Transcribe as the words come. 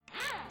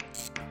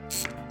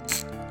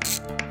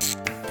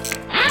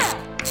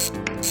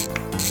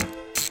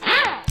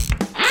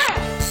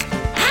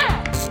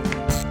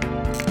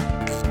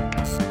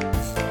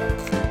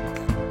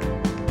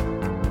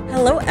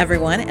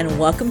everyone, and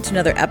welcome to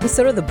another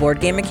episode of the Board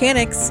Game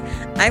Mechanics.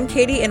 I'm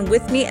Katie, and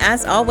with me,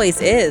 as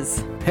always,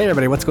 is... Hey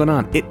everybody, what's going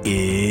on? It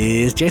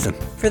is Jason.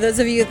 For those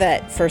of you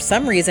that, for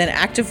some reason,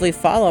 actively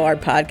follow our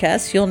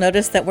podcast, you'll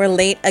notice that we're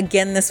late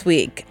again this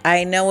week.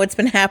 I know it's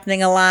been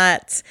happening a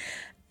lot.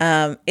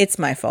 It's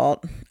my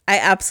fault. I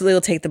absolutely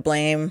will take the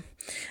blame.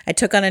 I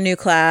took on a new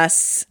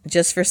class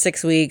just for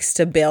 6 weeks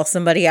to bail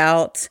somebody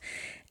out,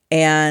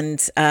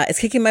 and it's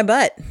kicking my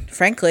butt,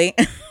 frankly.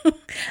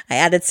 I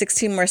added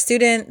 16 more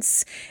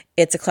students.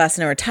 It's a class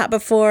I never taught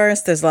before,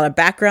 so there's a lot of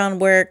background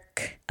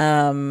work.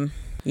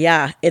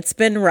 Yeah, it's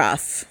been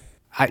rough.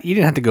 You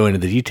didn't have to go into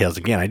the details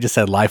again. I just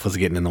said life was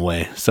getting in the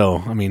way. So,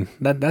 I mean,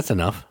 that's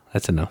enough.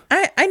 That's enough.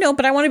 I know,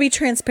 but I want to be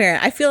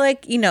transparent. I feel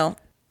like,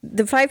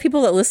 the 5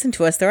 people that listen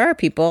to us, there are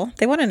people.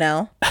 They want to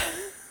know.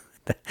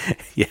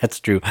 Yeah, it's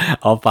true.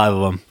 All 5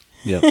 of them.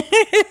 Yep.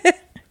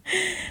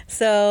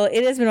 So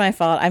it has been my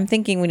fault. I'm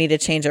thinking we need to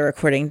change our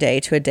recording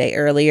day to a day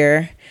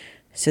earlier.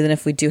 So then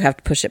if we do have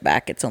to push it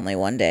back, it's only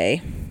one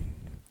day.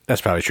 That's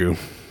probably true.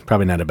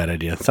 Probably not a bad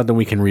idea. Something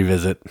we can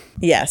revisit.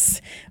 Yes.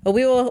 But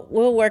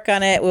we'll work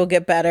on it. We'll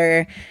get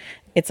better.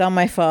 It's all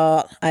my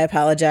fault. I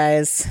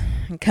apologize.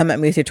 Come at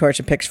me with your torch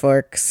and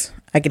pitchforks.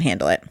 I can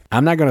handle it.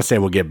 I'm not going to say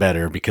we'll get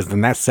better because then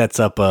that sets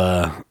up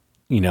a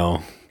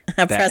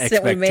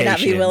precedent we may not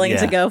be willing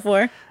to go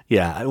for.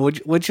 Yeah,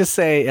 we'll just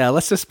say,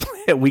 let's just play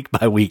it week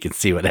by week and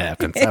see what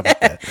happens. How about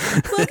that?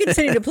 We'll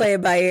continue to play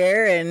it by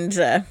ear,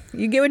 and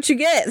you get what you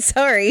get.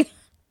 Sorry.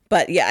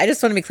 But yeah, I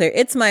just want to be clear.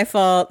 It's my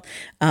fault.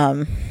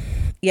 Yeah,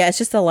 it's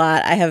just a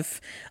lot. I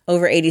have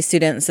over 80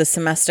 students this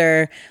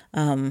semester,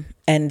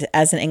 and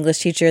as an English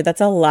teacher, that's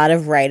a lot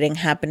of writing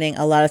happening,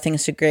 a lot of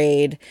things to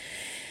grade.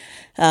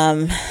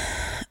 I'm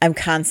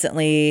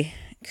constantly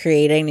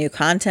creating new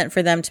content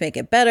for them to make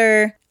it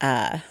better.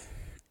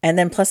 And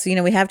then plus,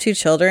 we have 2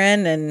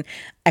 children and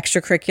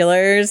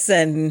extracurriculars,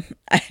 and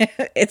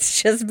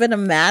it's just been a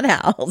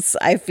madhouse.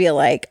 I feel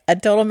like a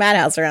total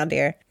madhouse around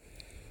here.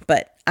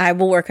 But I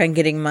will work on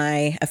getting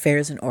my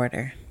affairs in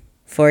order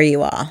for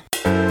you all.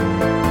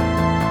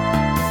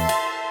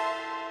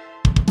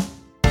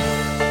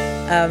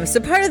 So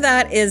part of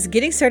that is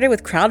getting started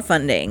with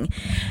crowdfunding.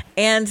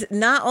 And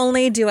not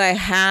only do I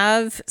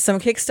have some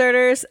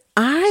Kickstarters,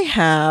 I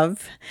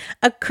have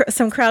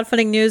some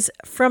crowdfunding news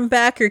from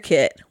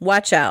BackerKit.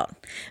 Watch out.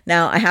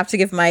 Now, I have to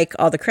give Mike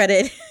all the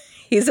credit.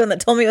 He's the one that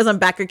told me it was on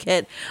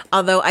BackerKit,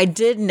 although I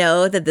did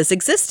know that this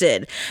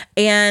existed.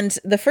 And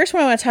the first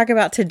one I want to talk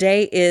about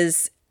today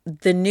is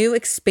the new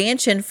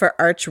expansion for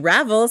Arch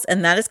Ravels,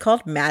 and that is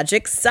called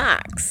Magic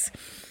Socks.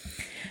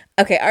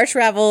 Okay, Arch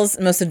Ravels,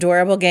 most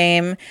adorable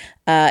game.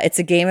 It's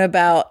a game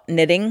about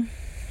knitting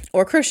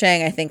or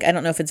crocheting, I think. I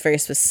don't know if it's very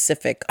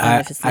specific on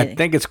if it's knitting. I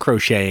think it's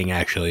crocheting,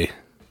 actually.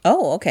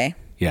 Oh, okay.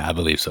 Yeah, I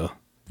believe so.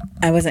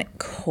 I wasn't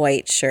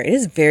quite sure. It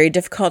is very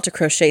difficult to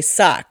crochet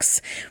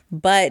socks,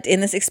 but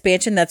in this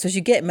expansion, that's what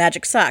you get,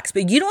 magic socks.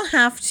 But you don't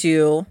have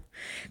to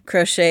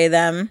crochet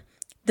them.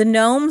 The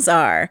gnomes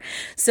are.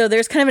 So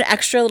there's kind of an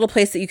extra little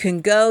place that you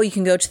can go. You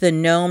can go to the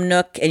gnome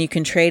nook and you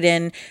can trade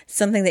in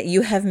something that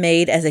you have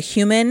made as a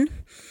human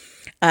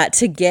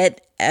to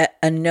get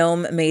a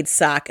gnome made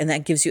sock, and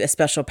that gives you a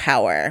special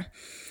power.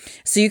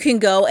 So you can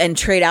go and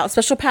trade out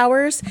special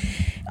powers.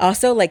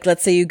 Also, like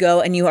let's say you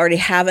go and you already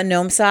have a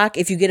gnome sock.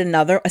 If you get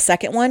a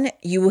second one,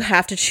 you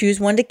have to choose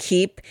one to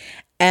keep,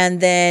 and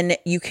then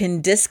you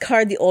can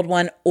discard the old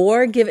one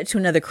or give it to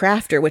another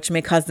crafter, which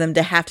may cause them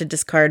to have to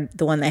discard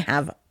the one they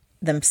have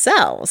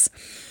themselves.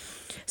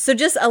 So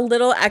just a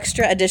little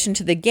extra addition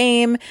to the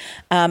game.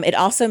 It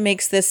also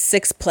makes this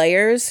 6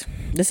 players.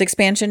 This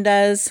expansion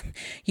does.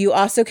 You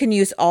also can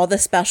use all the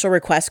special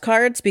request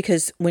cards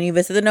because when you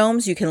visit the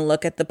gnomes, you can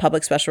look at the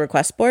public special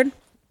request board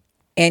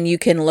and you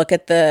can look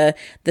at the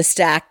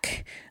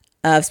stack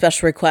of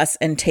special requests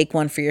and take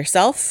one for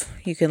yourself.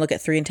 You can look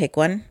at 3 and take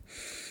one.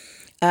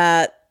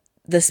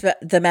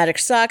 The magic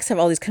socks have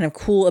all these kind of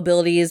cool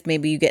abilities.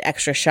 Maybe you get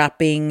extra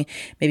shopping.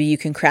 Maybe you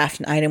can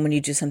craft an item when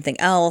you do something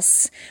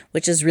else,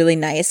 which is really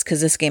nice because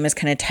this game is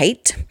kind of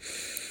tight.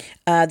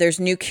 There's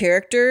new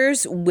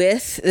characters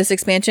with this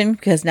expansion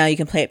because now you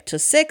can play up to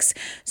 6.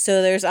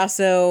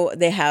 So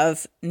they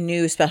have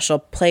new special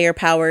player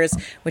powers,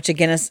 which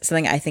again is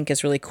something I think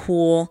is really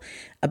cool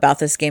about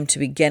this game to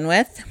begin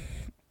with.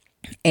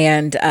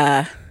 And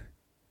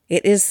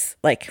it is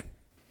like...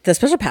 the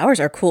special powers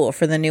are cool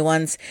for the new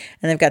ones,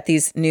 and they've got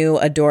these new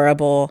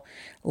adorable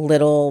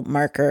little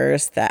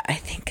markers that I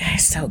think are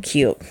so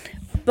cute.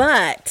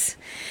 But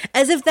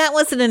as if that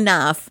wasn't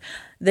enough,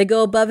 they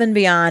go above and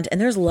beyond, and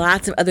there's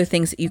lots of other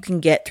things that you can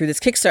get through this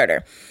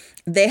Kickstarter.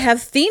 They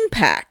have theme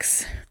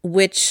packs,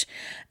 which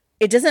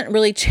it doesn't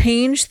really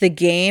change the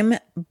game,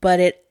 but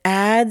it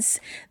adds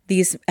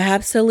these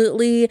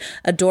absolutely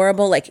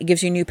adorable, like it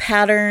gives you new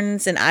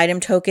patterns and item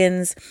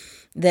tokens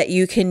that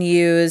you can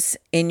use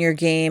in your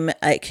game.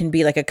 It can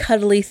be like a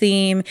cuddly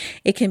theme.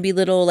 It can be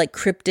little like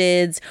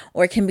cryptids,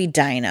 or it can be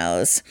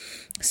dinos.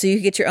 So you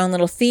get your own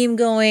little theme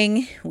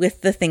going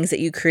with the things that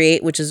you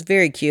create, which is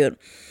very cute.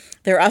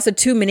 There are also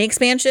 2 mini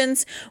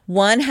expansions.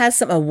 One has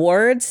some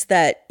awards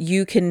that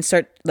you can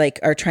start, like,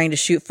 are trying to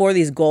shoot for,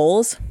 these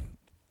goals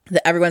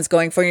that everyone's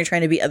going for, and you're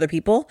trying to beat other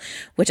people,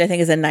 which I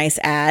think is a nice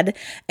add.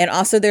 And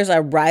also there's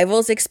a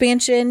Rivals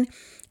expansion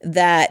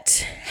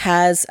that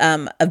has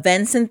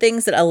events and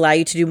things that allow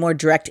you to do more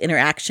direct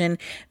interaction,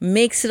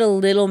 makes it a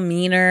little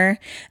meaner.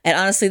 And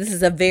honestly, this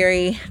is a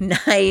very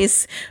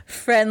nice,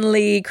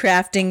 friendly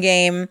crafting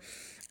game.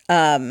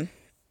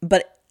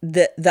 But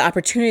the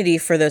opportunity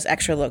for those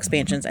extra little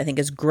expansions, I think,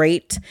 is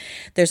great.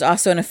 There's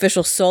also an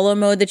official solo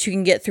mode that you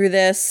can get through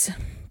this,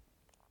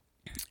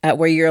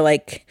 where you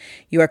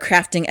are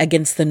crafting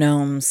against the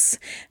gnomes.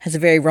 Has a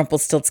very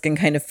Rumpelstiltskin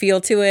kind of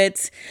feel to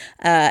it.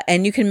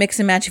 And you can mix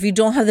and match. If you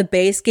don't have the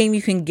base game,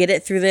 you can get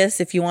it through this.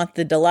 If you want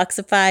the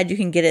deluxeified, you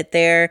can get it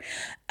there.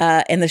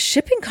 And the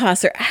shipping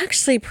costs are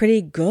actually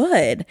pretty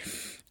good.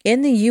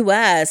 In the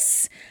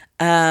US,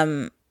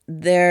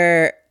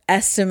 their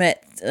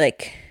estimate,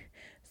 like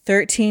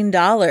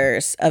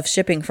 $13 of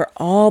shipping for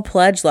all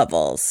pledge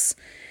levels,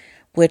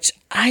 which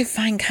I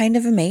find kind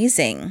of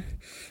amazing.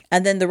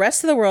 And then the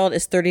rest of the world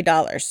is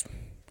 $30.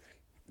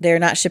 They're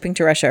not shipping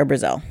to Russia or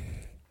Brazil.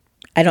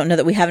 I don't know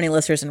that we have any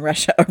listeners in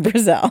Russia or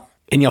Brazil.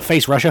 In your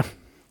face, Russia.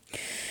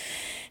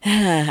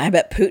 I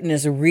bet Putin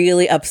is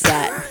really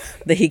upset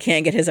that he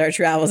can't get his Arch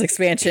Rivals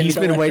expansion. He's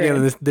been waiting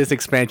on this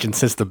expansion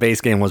since the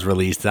base game was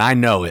released. I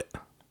know it.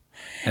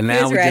 And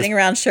now he's riding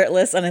around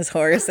shirtless on his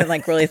horse and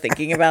like really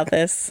thinking about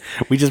this.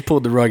 We just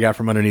pulled the rug out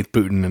from underneath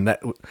Putin, and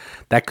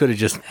that could have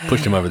just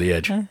pushed him over the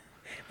edge.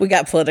 We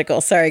got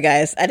political. Sorry,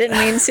 guys. I didn't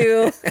mean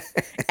to.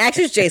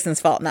 Actually, it's Jason's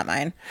fault, not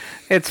mine.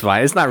 It's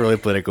fine. It's not really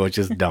political. It's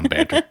just dumb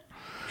banter.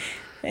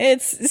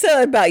 It's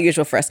so about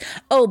usual for us.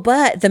 Oh,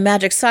 but the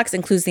Magic Socks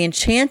includes the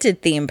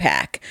Enchanted theme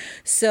pack.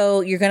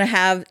 So you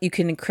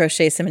can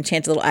crochet some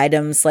enchanted little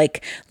items,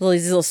 like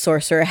these little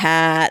sorcerer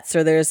hats,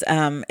 or there's,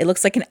 it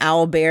looks like an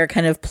owl bear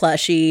kind of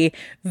plushie.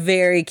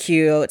 Very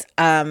cute.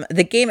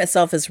 The game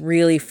itself is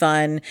really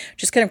fun.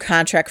 Just kind of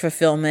contract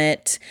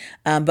fulfillment,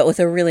 but with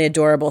a really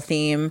adorable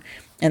theme.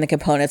 And the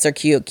components are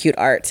cute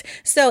art.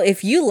 So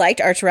if you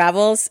liked Arch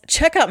Rivals,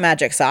 check out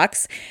Magic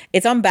Socks.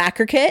 It's on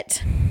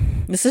BackerKit.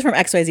 This is from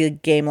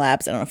XYZ Game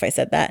Labs. I don't know if I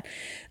said that.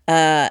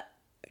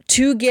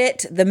 To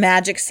get the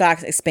Magic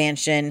Socks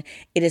expansion,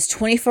 it is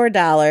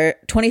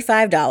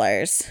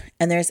 $25,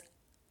 and there's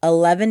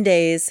 11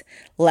 days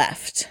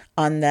left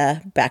on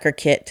the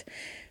BackerKit.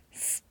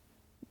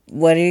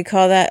 What do you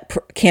call that?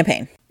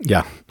 Campaign.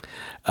 Yeah.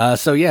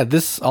 So yeah,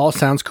 this all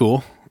sounds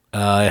cool.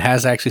 It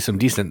has actually some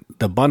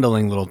the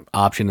bundling little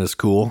option is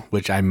cool,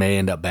 which I may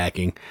end up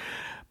backing.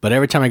 But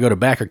every time I go to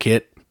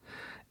BackerKit,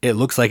 it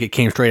looks like it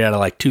came straight out of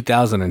like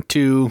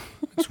 2002.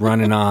 It's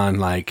running on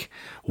like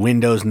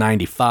Windows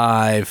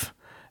 95.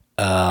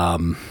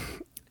 BackerKit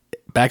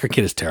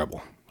is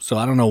terrible. So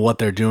I don't know what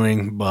they're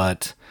doing,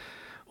 but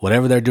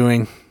whatever they're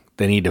doing,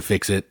 they need to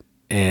fix it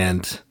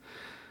and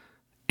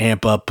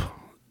amp up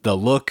the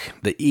look,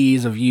 the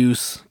ease of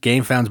use.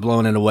 GameFound's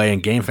blowing it away,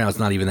 and GameFound's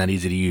not even that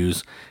easy to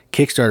use.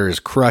 Kickstarter is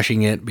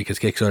crushing it because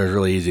Kickstarter is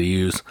really easy to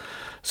use.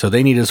 So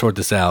they need to sort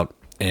this out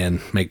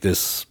and make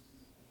this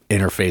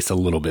interface a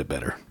little bit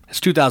better. It's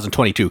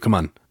 2022. Come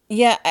on.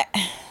 Yeah.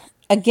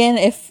 Again,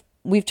 if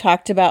we've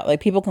talked about, like,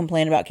 people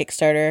complain about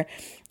Kickstarter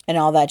and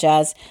all that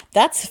jazz,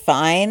 that's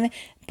fine.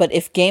 But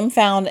if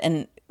GameFound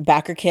and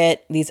BackerKit,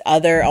 these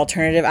other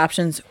alternative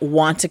options,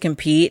 want to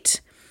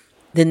compete,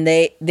 then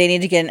they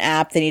need to get an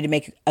app. They need to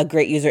make a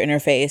great user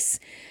interface.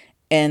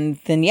 And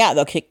then, yeah,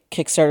 they'll kick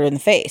Kickstarter in the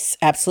face.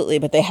 Absolutely.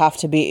 But they have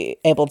to be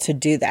able to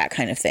do that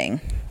kind of thing.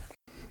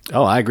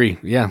 Oh, I agree.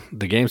 Yeah,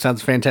 the game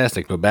sounds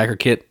fantastic, but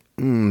BackerKit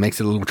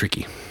makes it a little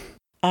tricky.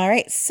 All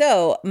right.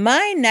 So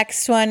my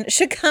next one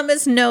should come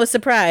as no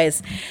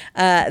surprise.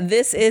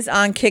 This is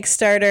on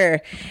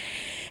Kickstarter.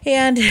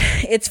 And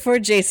it's for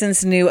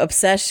Jason's new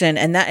obsession.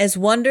 And that is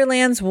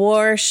Wonderland's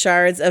War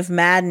Shards of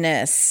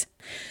Madness.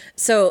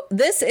 So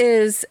this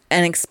is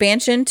an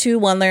expansion to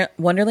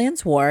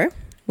Wonderland's War,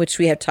 which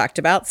we have talked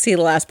about. See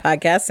the last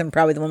podcast and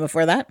probably the one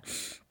before that.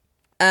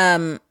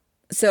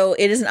 So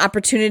it is an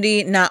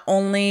opportunity not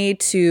only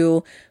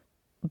to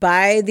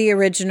buy the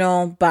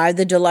original, buy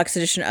the deluxe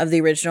edition of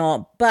the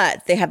original,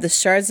 but they have the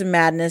Shards of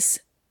Madness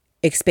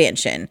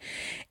expansion.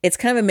 It's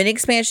kind of a mini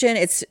expansion.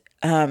 It's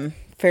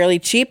fairly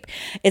cheap.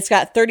 It's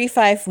got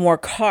 35 more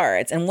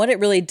cards. And what it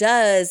really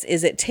does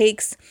is it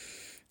takes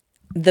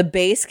the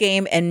base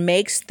game and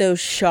makes those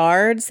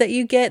shards that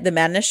you get, the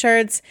Madness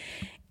shards,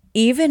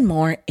 even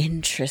more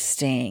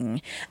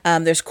interesting.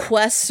 There's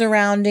quests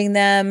surrounding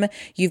them.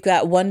 You've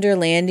got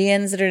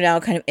Wonderlandians that are now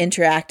kind of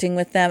interacting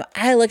with them.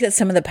 I looked at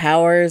some of the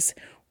powers.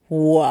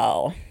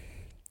 Whoa.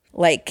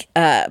 Like,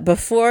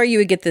 before you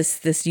would get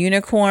this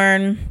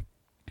unicorn,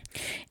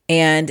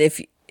 and if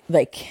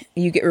like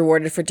you get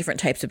rewarded for different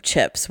types of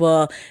chips.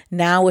 Well,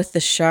 now with the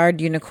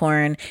shard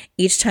unicorn,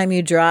 each time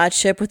you draw a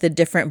chip with a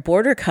different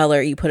border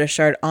color, you put a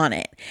shard on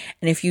it.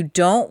 And if you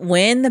don't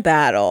win the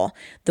battle,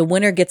 the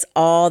winner gets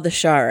all the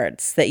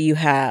shards that you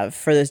have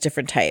for those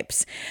different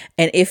types.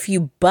 And if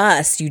you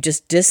bust, you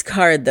just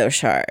discard those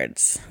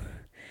shards.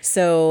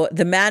 So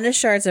the Madness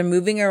shards are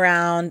moving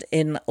around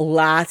in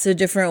lots of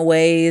different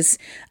ways.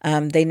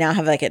 They now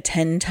have like a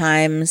 10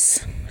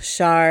 times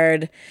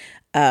shard.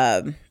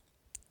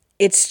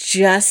 It's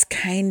just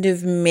kind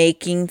of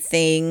making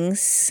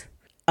things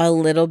a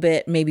little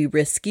bit maybe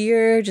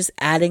riskier, just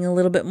adding a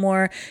little bit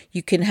more.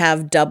 You can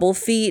have double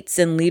feats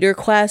and leader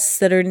quests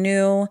that are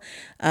new.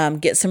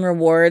 Get some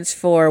rewards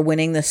for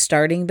winning the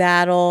starting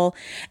battle.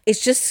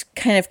 It's just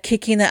kind of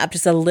kicking that up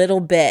just a little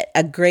bit.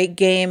 A great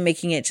game,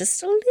 making it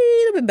just a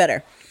little bit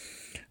better.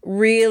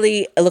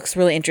 Really, it looks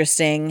really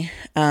interesting.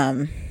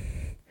 I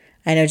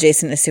know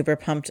Jason is super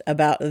pumped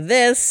about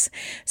this.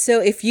 So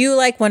if you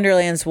like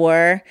Wonderland's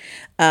War,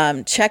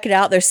 check it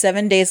out. There's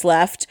 7 days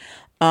left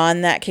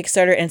on that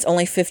Kickstarter, and it's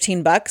only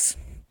 $15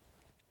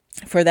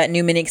 for that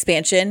new mini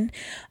expansion.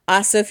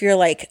 Also, if you're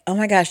like, oh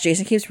my gosh,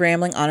 Jason keeps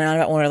rambling on and on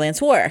about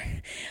Wonderland's War,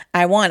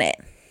 I want it,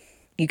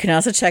 you can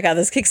also check out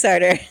this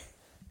Kickstarter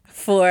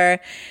for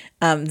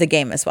the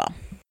game as well.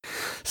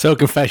 So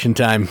confession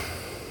time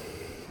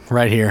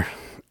right here.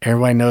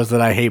 Everybody knows that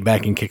I hate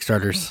backing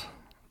Kickstarters,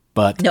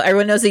 but no,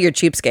 everyone knows that you're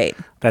cheapskate.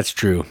 That's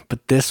true.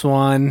 But this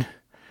one,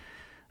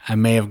 I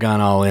may have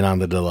gone all in on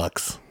the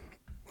deluxe.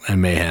 I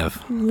may have.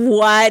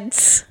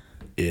 What?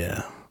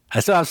 Yeah. I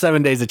still have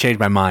 7 days to change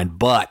my mind,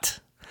 but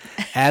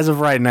as of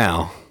right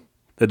now,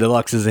 the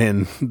deluxe is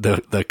in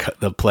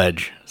the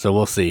pledge, so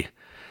we'll see.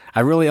 I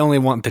really only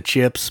want the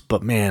chips,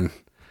 but man,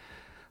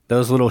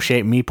 those little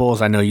shaped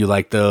meeples, I know you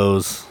like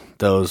those.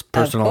 Those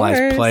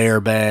personalized player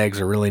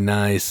bags are really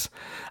nice.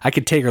 I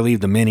could take or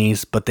leave the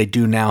minis, but they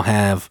do now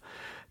have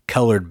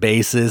colored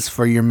bases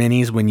for your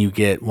minis when you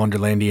get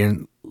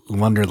Wonderlandians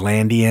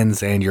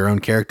and your own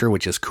character,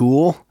 which is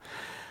cool.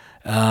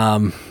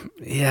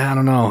 Yeah, I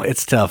don't know.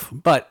 It's tough.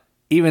 But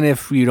even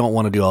if you don't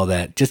want to do all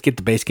that, just get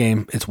the base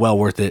game. It's well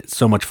worth it. It's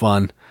so much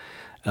fun.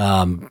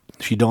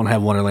 If you don't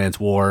have Wonderland's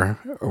War,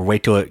 or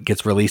wait till it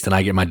gets released and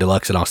I get my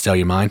deluxe and I'll sell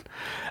you mine.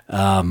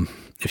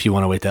 If you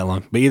want to wait that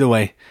long. But either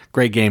way,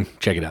 great game.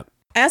 Check it out.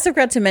 I also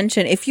forgot to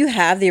mention, if you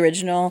have the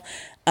original,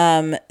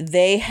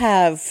 they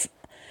have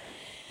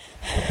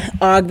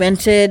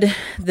augmented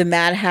the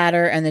Mad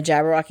Hatter and the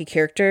Jabberwocky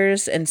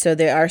characters, and so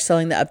they are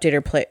selling the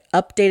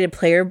updated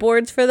player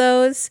boards for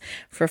those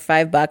for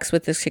 $5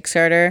 with this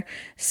Kickstarter.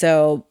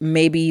 So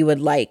maybe you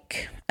would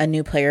like a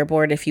new player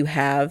board if you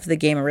have the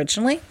game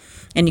originally,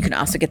 and you can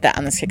also get that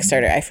on this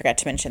Kickstarter. I forgot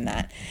to mention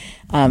that.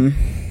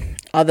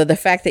 Although the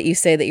fact that you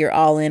say that you're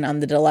all in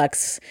on the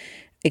deluxe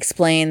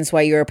explains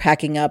why you're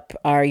packing up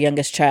our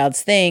youngest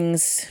child's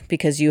things,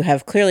 because you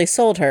have clearly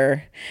sold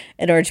her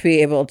in order to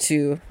be able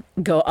to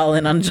go all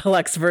in on a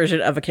deluxe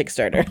version of a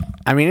Kickstarter.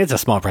 I mean, it's a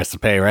small price to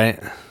pay,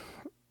 right?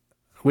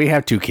 We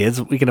have 2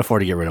 kids. We can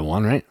afford to get rid of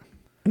one, right?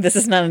 This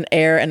is not an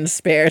heir and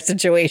spare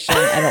situation,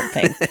 I don't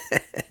think.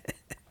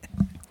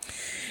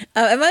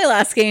 And my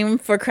last game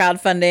for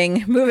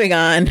crowdfunding, moving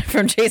on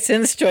from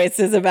Jason's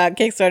choices about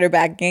Kickstarter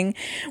backing,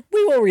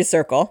 we will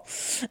recircle,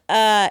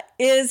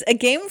 is a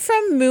game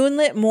from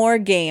Moonlit More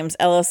Games,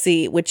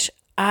 LLC, which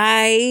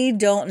I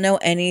don't know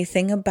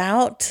anything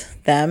about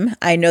them.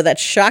 I know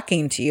that's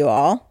shocking to you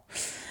all.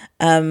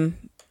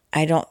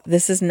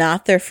 This is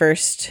not their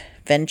first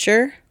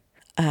venture,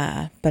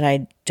 but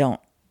I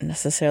don't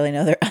necessarily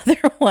know their other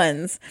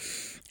ones.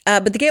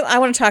 But the game I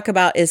want to talk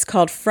about is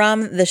called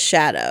From the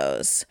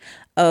Shadows.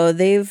 Oh,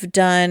 they've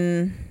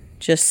done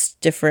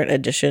just different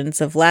editions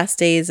of Last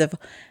Days of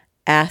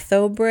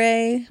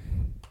Athobrae.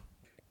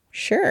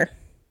 Sure.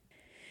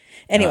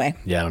 Anyway.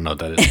 Yeah, I don't know what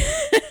that is.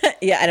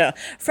 Yeah, I don't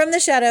know. From the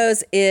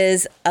Shadows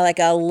is like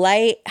a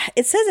light.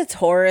 It says it's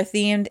horror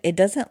themed. It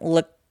doesn't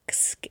look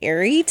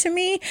scary to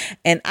me.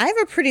 And I have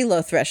a pretty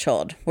low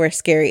threshold where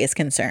scary is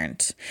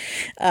concerned.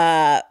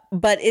 But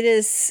it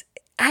is...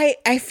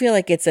 I feel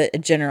like it's a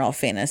general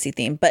fantasy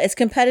theme. But it's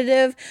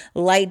competitive,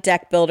 light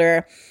deck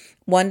builder.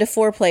 1 to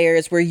 4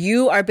 players, where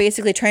you are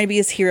basically trying to be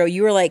this hero.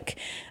 You are like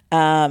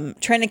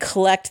trying to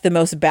collect the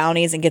most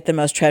bounties and get the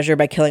most treasure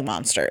by killing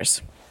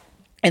monsters.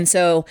 And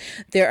so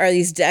there are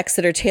these decks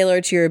that are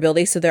tailored to your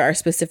ability. So there are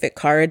specific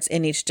cards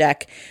in each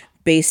deck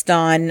based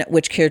on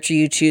which character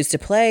you choose to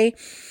play.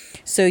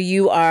 So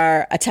you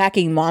are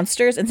attacking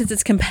monsters. And since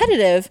it's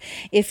competitive,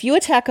 if you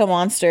attack a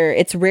monster,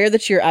 it's rare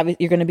that you're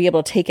going to be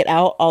able to take it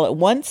out all at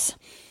once.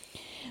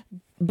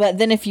 But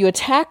then if you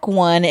attack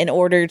one in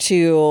order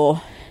to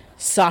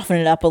soften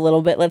it up a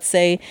little bit, let's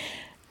say,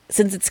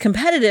 since it's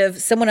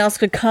competitive, someone else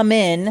could come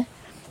in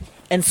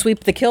and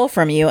sweep the kill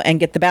from you and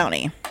get the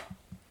bounty.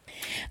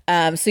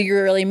 So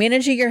you're really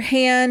managing your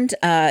hand.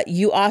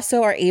 You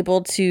also are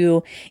able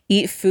to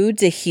eat food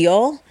to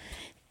heal,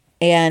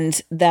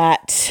 and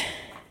that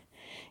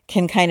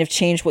can kind of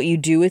change what you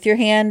do with your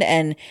hand.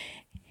 And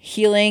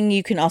healing,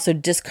 you can also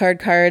discard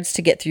cards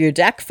to get through your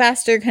deck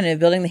faster, kind of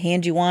building the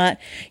hand you want.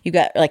 You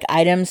got like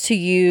items to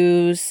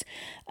use.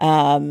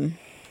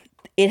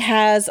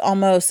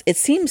 It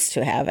seems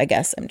to have, I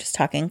guess, I'm just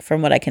talking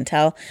from what I can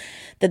tell,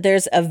 that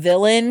there's a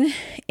villain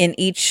in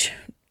each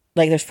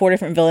like there's 4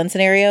 different villain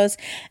scenarios.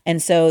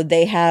 And so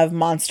they have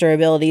monster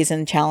abilities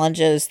and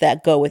challenges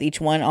that go with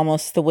each one,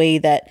 almost the way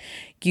that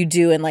you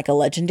do in like a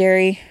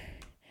legendary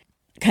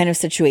kind of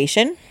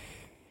situation.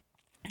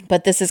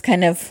 But this is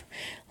kind of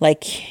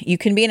like you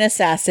can be an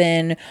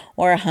assassin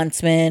or a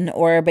huntsman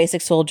or a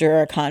basic soldier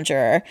or a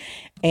conjurer.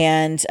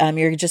 And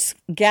you're just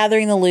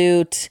gathering the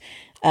loot,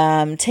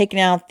 taking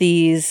out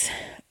these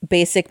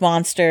basic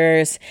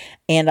monsters,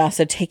 and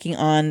also taking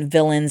on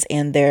villains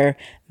and their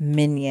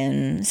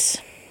minions.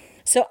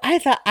 So I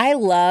thought, I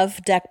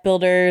love deck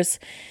builders.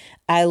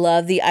 I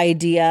love the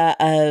idea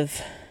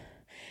of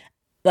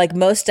like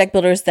most deck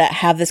builders that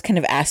have this kind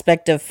of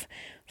aspect of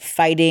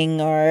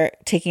fighting or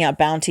taking out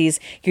bounties,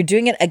 you're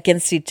doing it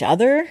against each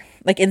other.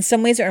 Like in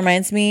some ways it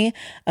reminds me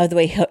of the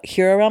way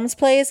Hero Realms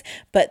plays,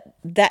 but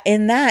that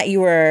in that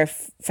you are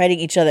fighting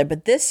each other.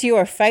 But this, you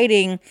are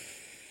fighting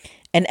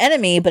an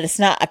enemy, but it's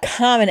not a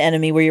common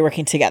enemy where you're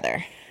working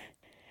together.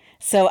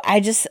 So I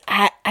just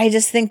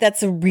think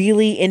that's a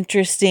really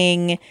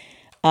interesting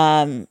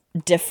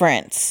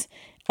difference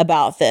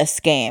about this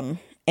game.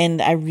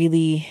 And I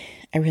really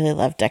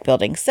love deck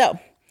building. So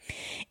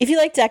if you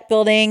like deck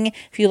building,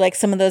 if you like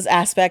some of those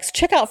aspects,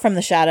 check out From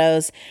the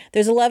Shadows.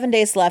 There's 11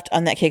 days left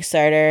on that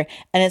Kickstarter,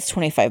 and it's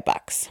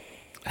 $25.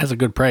 That's a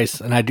good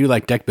price, and I do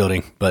like deck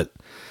building, but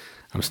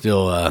I'm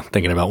still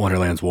thinking about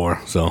Wonderland's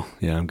War, so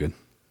yeah, I'm good.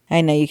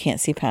 I know you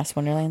can't see past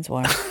Wonderland's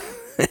War.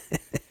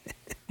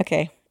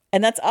 Okay,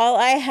 and that's all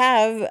I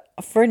have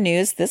for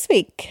news this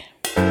week.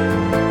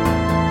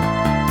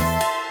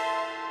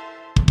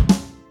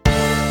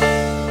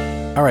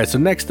 All right, so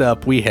next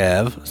up we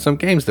have some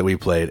games that we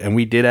played, and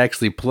we did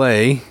actually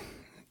play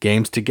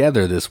games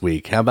together this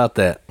week. How about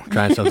that?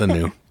 Trying something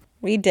new.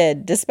 We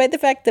did, despite the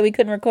fact that we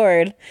couldn't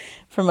record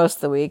for most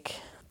of the week.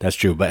 That's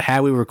true, but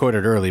had we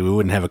recorded early, we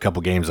wouldn't have a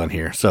couple games on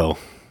here, so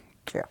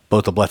True.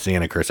 Both a blessing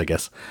and a curse, I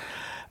guess.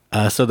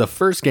 So the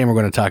first game we're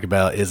going to talk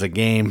about is a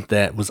game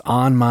that was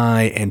on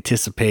my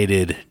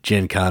anticipated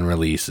Gen Con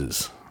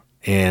releases,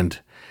 and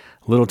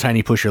a little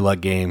tiny push your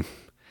luck game,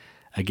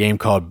 a game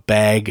called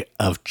Bag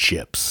of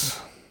Chips.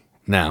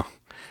 Now,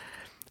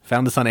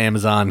 found this on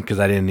Amazon because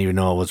I didn't even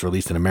know it was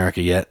released in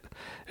America yet.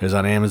 It was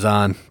on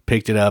Amazon,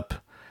 picked it up,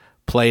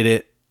 played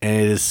it,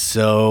 and it is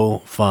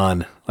so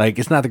fun. Like,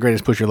 it's not the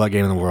greatest push your luck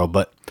game in the world,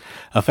 but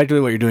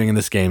effectively what you're doing in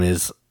this game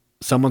is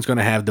someone's going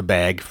to have the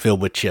bag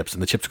filled with chips,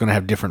 and the chips are going to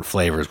have different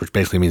flavors, which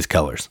basically means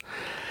colors.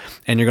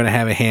 And you're going to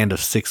have a hand of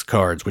 6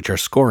 cards, which are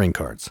scoring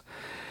cards.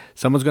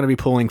 Someone's going to be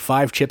pulling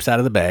 5 chips out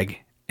of the bag,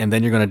 and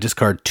then you're going to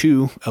discard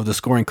 2 of the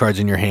scoring cards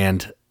in your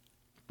hand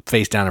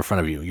face down in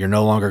front of you. You're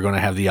no longer going to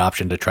have the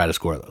option to try to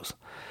score those.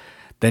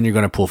 Then you're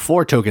going to pull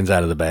 4 tokens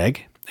out of the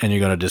bag, and you're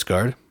going to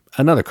discard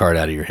another card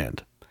out of your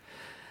hand.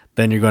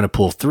 Then you're going to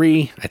pull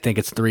 3. I think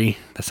it's 3.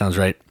 That sounds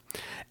right.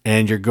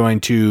 And you're going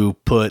to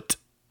put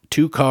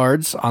 2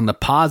 cards on the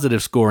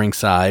positive scoring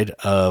side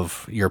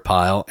of your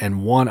pile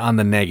and 1 on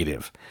the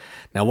negative.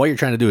 Now, what you're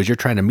trying to do is you're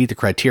trying to meet the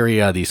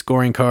criteria of these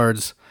scoring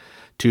cards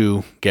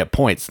to get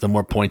points. The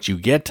more points you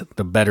get,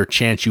 the better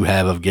chance you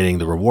have of getting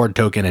the reward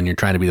token, and you're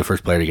trying to be the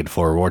first player to get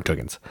 4 reward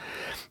tokens.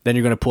 Then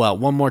you're going to pull out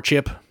 1 more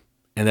chip,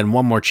 and then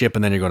 1 more chip,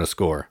 and then you're going to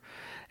score.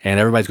 And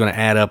everybody's going to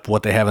add up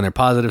what they have on their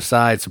positive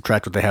side,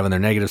 subtract what they have on their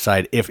negative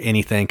side, if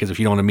anything, because if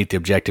you don't want to meet the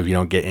objective, you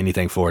don't get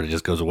anything for it. It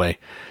just goes away.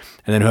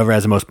 And then whoever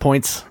has the most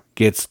points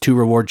gets 2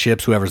 reward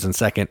chips. Whoever's in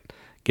second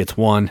gets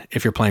 1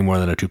 if you're playing more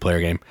than a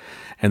 2-player game.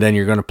 And then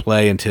you're going to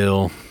play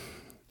until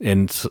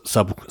in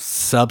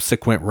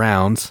subsequent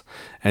rounds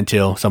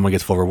until someone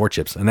gets 4 reward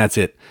chips. And that's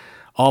it.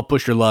 All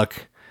push your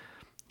luck,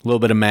 a little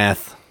bit of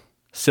math,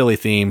 silly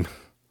theme,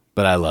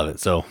 but I love it.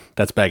 So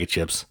that's Bag of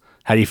Chips.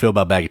 How do you feel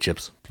about Bag of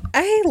Chips?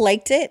 I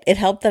liked it. It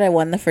helped that I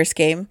won the first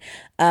game.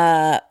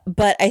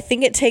 But I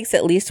think it takes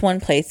at least 1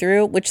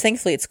 playthrough, which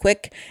thankfully it's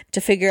quick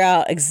to figure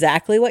out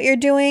exactly what you're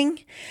doing.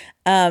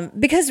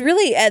 Because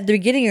really at the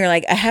beginning, you're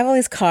like, I have all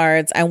these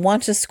cards. I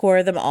want to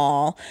score them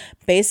all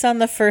based on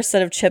the first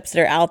set of chips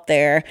that are out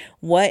there.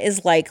 What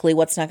is likely?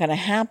 What's not going to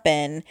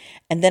happen?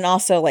 And then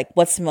also like,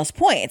 what's the most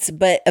points?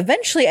 But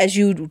eventually as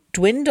you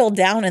dwindle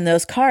down in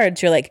those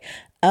cards, you're like,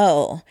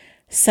 oh,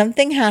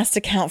 something has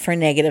to count for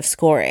negative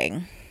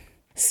scoring.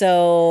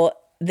 So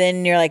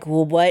then you're like,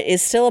 well, what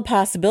is still a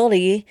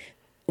possibility?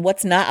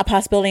 What's not a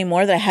possibility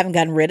anymore that I haven't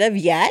gotten rid of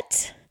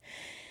yet?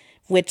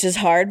 Which is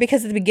hard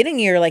because at the beginning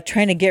you're like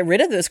trying to get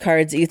rid of those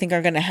cards that you think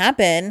are going to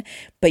happen,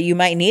 but you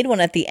might need one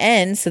at the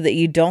end so that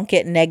you don't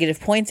get negative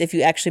points if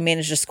you actually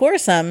manage to score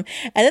some.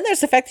 And then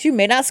there's the fact that you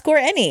may not score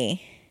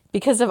any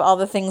because of all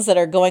the things that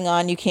are going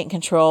on. You can't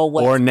control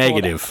what or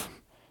negative.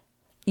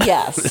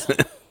 Yes.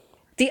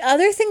 The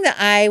other thing that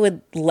I would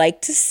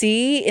like to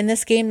see in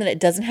this game that it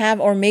doesn't have,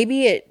 or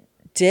maybe it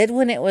did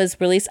when it was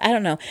released, I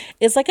don't know,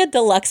 it's like a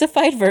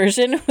deluxeified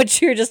version,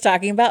 which you were just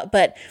talking about,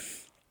 but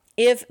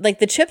if like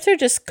the chips are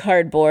just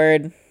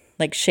cardboard,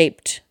 like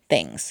shaped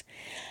things,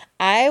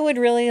 I would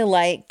really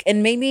like,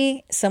 and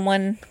maybe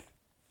someone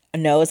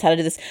knows how to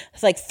do this,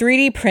 it's like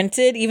 3D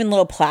printed, even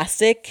little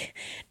plastic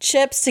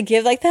chips to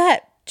give like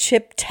that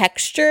chip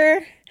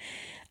texture.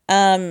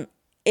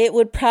 it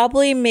would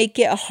probably make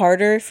it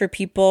harder for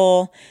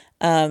people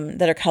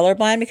that are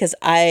colorblind, because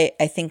I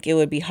think it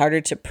would be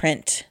harder to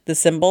print the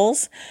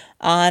symbols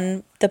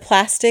on the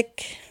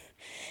plastic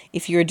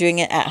if you were doing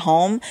it at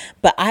home.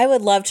 But I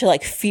would love to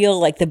like feel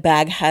like the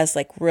bag has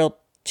like real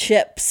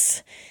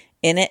chips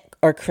in it,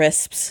 or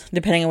crisps,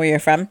 depending on where you're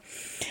from,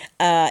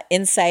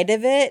 inside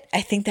of it.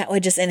 I think that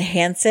would just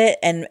enhance it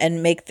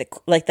and make the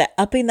like that,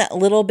 upping that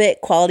little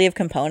bit quality of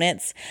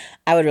components.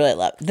 I would really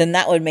love. Then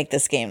that would make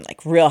this game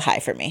like real high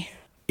for me.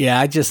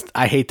 Yeah,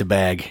 I hate the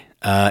bag.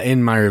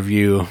 In my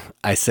review,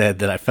 I said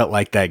that I felt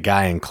like that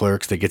guy in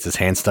Clerks that gets his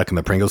hand stuck in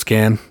the Pringles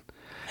can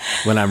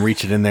when I'm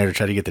reaching in there to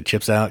try to get the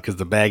chips out, because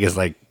the bag is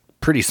like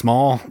pretty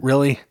small,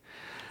 really.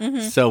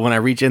 Mm-hmm. So when I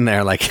reach in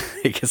there, like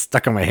it gets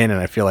stuck on my hand,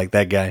 and I feel like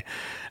that guy.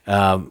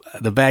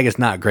 The bag is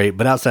not great,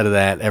 but outside of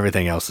that,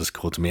 everything else is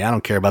cool to me. I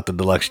don't care about the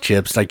deluxe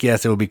chips. Like,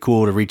 yes, it would be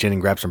cool to reach in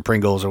and grab some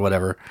Pringles or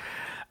whatever,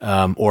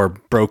 or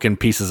broken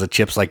pieces of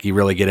chips like you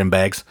really get in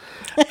bags.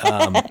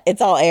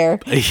 It's all air.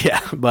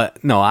 Yeah,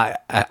 but no,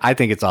 I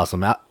think it's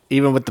awesome.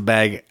 Even with the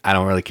bag, I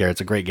don't really care.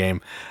 It's a great game.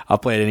 I'll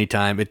play it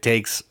anytime. It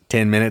takes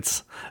 10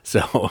 minutes,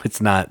 so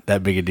it's not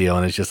that big a deal,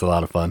 and it's just a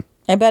lot of fun.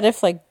 I bet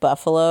if like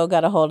Buffalo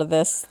got a hold of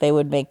this, they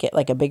would make it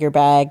like a bigger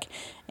bag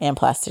and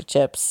plastic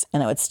chips,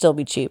 and it would still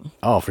be cheap.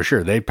 Oh, for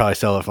sure. They'd probably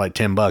sell it for like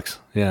 $10.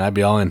 Yeah, I'd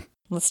be all in.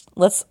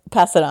 Let's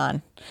pass it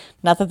on.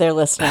 Not that they're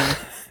listening.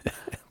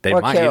 They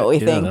or might care what we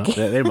think. Know.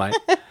 They might.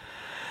 All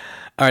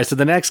right, so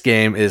the next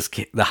game is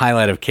the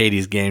highlight of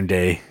Katie's game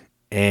day,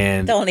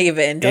 and don't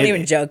even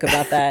joke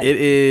about that. It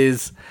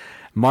is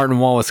Martin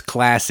Wallace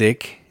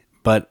Classic,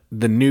 but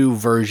the new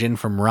version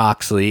from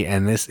Roxley,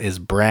 and this is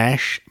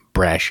Brass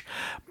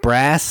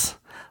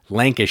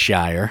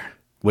Lancashire,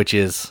 which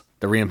is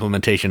the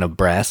reimplementation of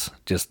Brass.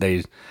 Just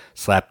they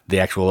slapped the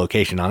actual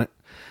location on it,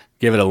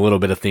 give it a little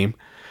bit of theme.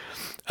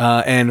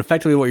 And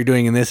effectively what you're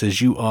doing in this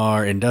is you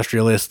are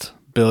industrialist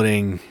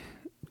building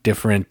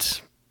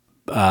different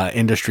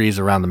industries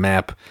around the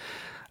map,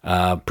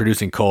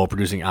 producing coal,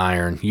 producing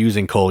iron,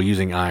 using coal,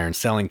 using iron,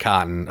 selling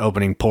cotton,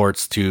 opening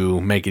ports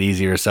to make it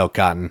easier to sell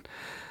cotton,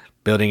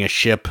 building a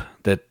ship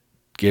that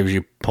gives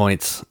you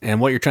points. And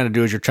what you're trying to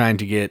do is you're trying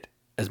to get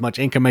as much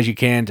income as you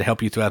can to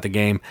help you throughout the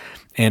game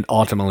and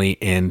ultimately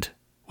end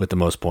with the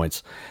most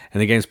points.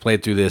 And the game's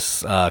played through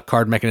this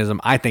card mechanism.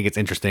 I think it's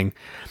interesting,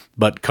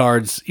 but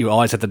cards, you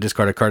always have to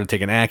discard a card to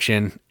take an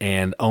action,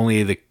 and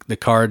only the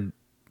card,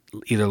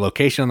 either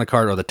location on the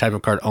card or the type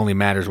of card, only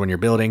matters when you're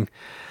building.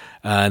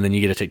 And then you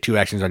get to take 2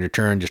 actions on your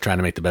turn, just trying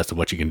to make the best of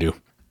what you can do.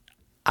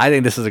 I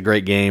think this is a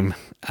great game.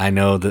 I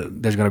know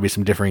that there's going to be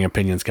some differing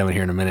opinions coming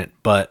here in a minute,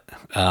 but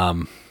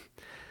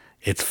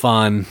it's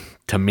fun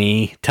to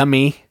me.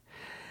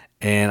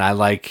 And I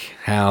like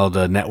how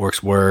the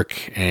networks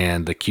work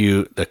and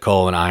the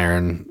coal and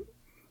iron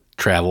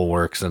travel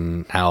works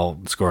and how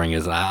the scoring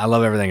is. I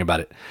love everything about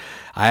it.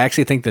 I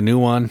actually think the new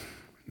one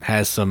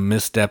has some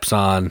missteps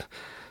on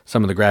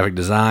some of the graphic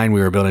design.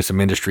 We were building some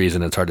industries,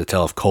 and it's hard to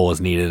tell if coal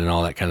is needed and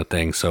all that kind of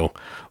thing. So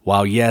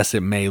while, yes,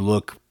 it may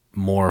look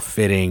more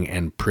fitting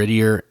and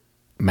prettier,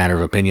 matter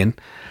of opinion,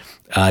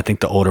 I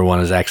think the older one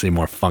is actually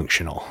more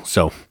functional.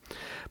 So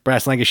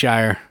Brass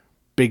Lancashire,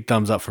 big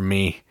thumbs up from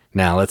me.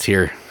 Now let's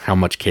hear how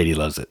much Katie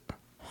loves it.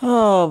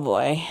 Oh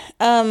boy.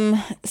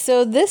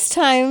 So this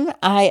time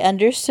I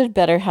understood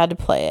better how to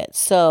play it.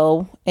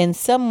 So in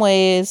some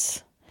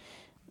ways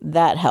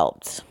that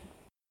helped.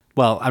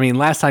 Well, I mean,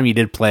 last time you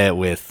did play it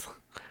with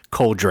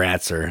Cole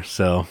Dratzer,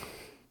 so.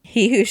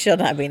 He who shall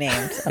not be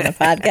named on the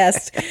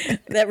podcast.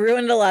 That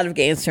ruined a lot of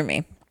games for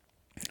me.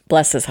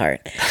 Bless his heart.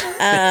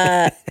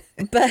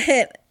 But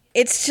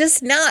it's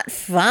just not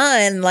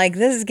fun. Like,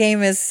 this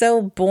game is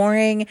so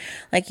boring.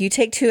 Like, you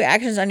take 2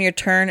 actions on your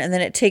turn, and then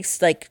it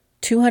takes like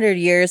 200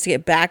 years to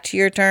get back to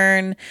your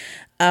turn.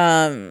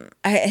 And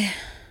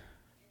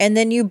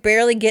then you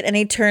barely get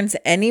any turns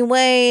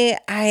anyway.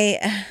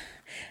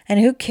 And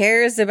who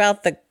cares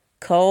about the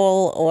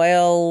coal,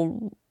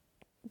 oil,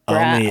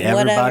 only everybody?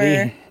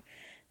 Whatever?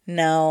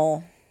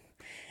 No.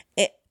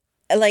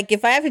 Like,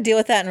 if I have to deal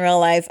with that in real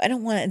life, I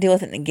don't want to deal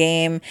with it in the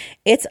game.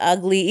 It's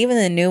ugly. Even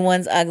the new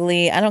one's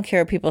ugly. I don't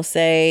care what people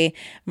say.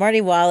 Marty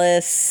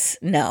Wallace,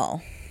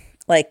 no.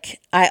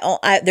 Like,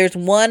 there's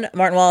one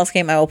Martin Wallace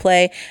game I will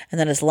play, and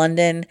that is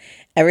London.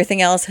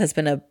 Everything else has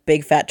been a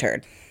big fat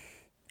turd,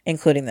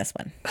 including this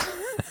one.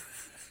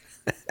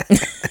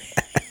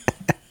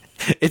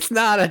 It's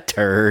not a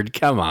turd.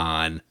 Come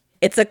on.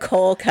 It's a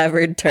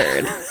coal-covered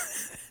turd.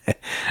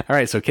 All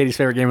right, so Katie's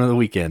favorite game of the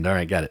weekend. All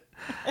right, got it.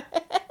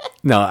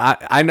 No,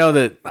 I know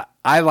that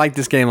I like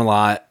this game a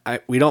lot.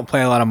 We don't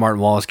play a lot of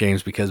Martin Wallace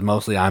games because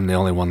mostly I'm the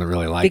only one that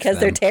really likes them. Because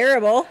they're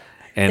terrible.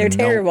 And they're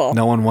terrible.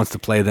 No one wants to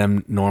play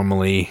them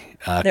normally.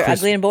 They're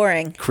ugly and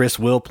boring. Chris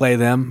will play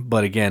them,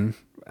 but again,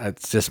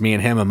 it's just me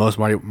and him, and most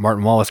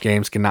Martin Wallace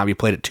games cannot be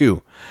played at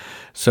 2.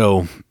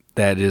 So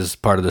that is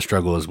part of the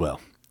struggle as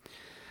well.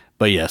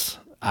 But yes,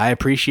 I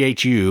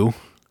appreciate you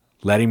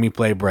letting me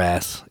play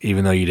Brass,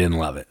 even though you didn't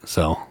love it.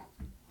 So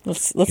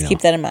let's keep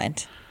that in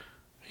mind.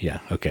 Yeah,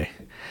 okay.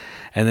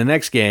 And the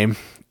next game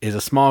is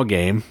a small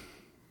game,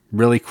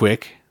 really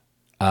quick.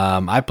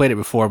 I played it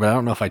before, but I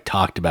don't know if I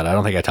talked about it. I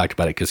don't think I talked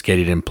about it because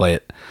Katie didn't play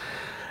it.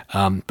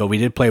 But we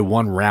did play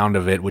one round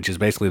of it, which is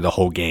basically the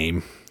whole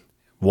game.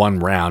 One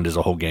round is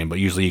a whole game, but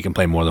usually you can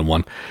play more than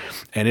one.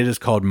 And it is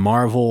called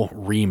Marvel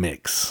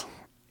Remix.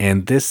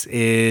 And this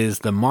is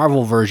the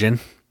Marvel version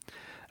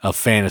of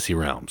Fantasy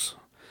Realms.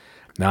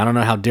 Now, I don't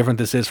know how different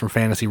this is from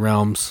Fantasy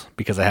Realms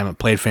because I haven't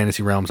played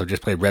Fantasy Realms. I've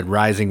just played Red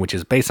Rising, which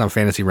is based on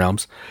Fantasy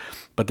Realms.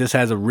 But this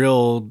has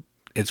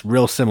it's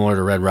real similar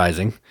to Red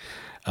Rising.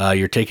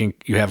 You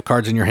have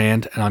cards in your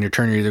hand, and on your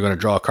turn, you're either going to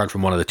draw a card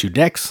from one of the two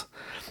decks,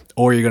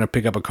 or you're going to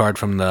pick up a card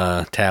from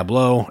the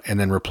tableau and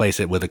then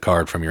replace it with a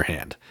card from your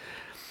hand.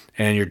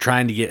 And you're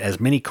trying to get as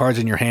many cards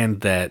in your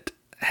hand that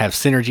have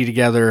synergy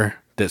together,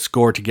 that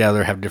score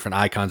together, have different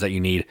icons that you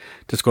need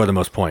to score the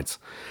most points.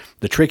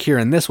 The trick here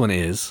in this one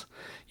is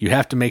you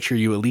have to make sure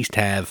you at least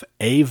have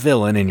a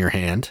villain in your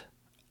hand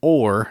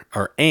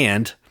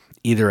and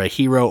either a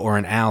hero or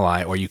an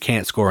ally, or you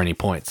can't score any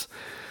points.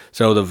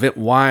 So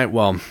why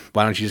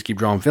don't you just keep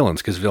drawing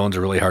villains? Because villains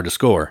are really hard to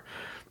score.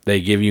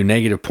 They give you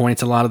negative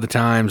points a lot of the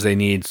times. They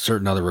need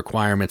certain other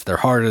requirements. They're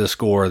harder to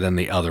score than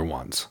the other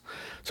ones.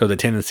 So the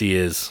tendency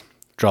is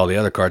draw the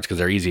other cards because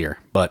they're easier.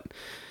 But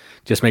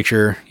just make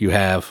sure you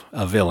have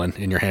a villain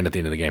in your hand at the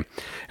end of the game.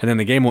 And then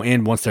the game will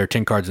end once there are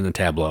 10 cards in the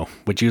tableau,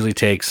 which usually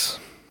takes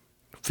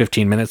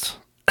 15 minutes.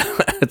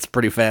 It's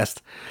pretty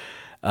fast.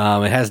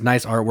 It has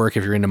nice artwork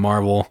if you're into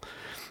Marvel.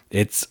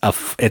 It's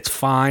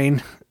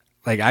fine.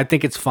 Like, I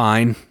think it's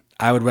fine.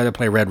 I would rather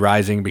play Red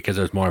Rising because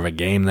there's more of a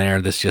game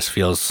there. This just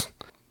feels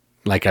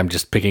like I'm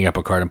just picking up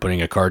a card and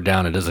putting a card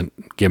down. It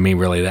doesn't give me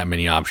really that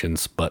many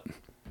options, but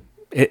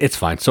it's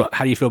fine. So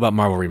how do you feel about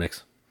Marvel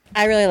Remix?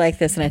 I really like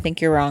this, and I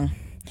think you're wrong.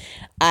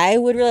 I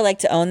would really like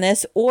to own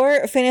this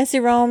or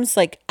Fantasy Realms.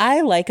 Like, I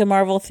like a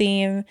Marvel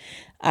theme.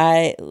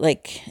 I,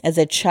 like, as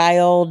a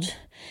child,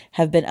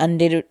 have been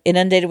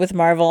inundated with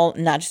Marvel,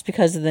 not just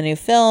because of the new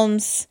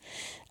films.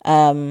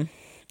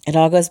 It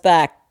all goes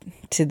back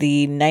to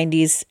the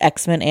 90s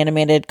X-Men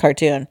animated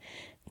cartoon.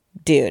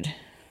 Dude,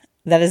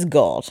 that is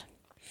gold.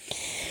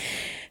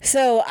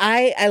 So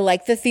I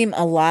like the theme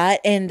a lot,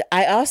 and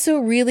I also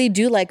really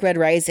do like Red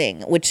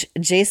Rising, which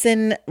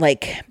Jason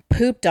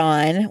pooped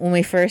on when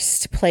we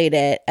first played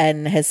it,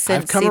 and has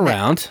since come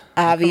around.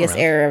 Obvious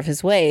error of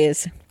his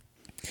ways.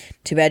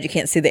 Too bad you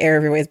can't see the error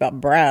of your ways about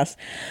brass.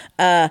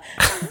 But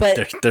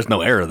there's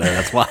no error there.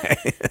 That's why.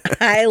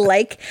 I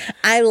like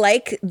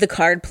the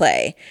card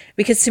play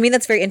because to me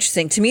that's very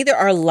interesting. To me, there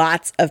are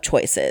lots of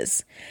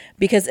choices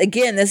because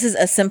again, this is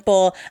a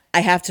simple.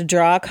 I have to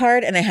draw a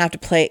card and I have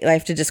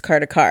to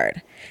discard a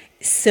card.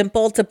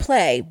 Simple to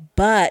play,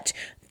 but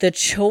the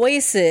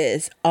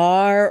choices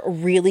are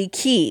really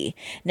key.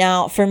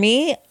 Now, for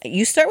me,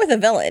 you start with a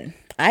villain.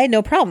 I had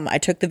no problem. I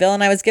took the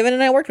villain I was given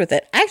and I worked with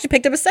it. I actually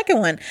picked up a second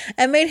one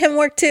and made him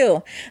work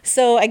too.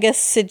 So I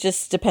guess it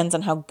just depends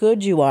on how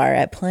good you are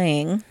at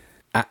playing.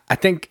 I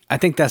think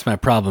that's my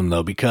problem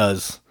though,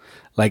 because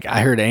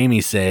I heard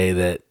Amy say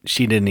that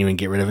she didn't even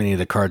get rid of any of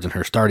the cards in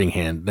her starting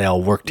hand. They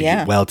all worked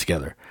well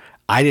together.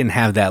 I didn't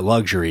have that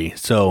luxury.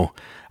 So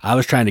I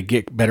was trying to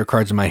get better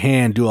cards in my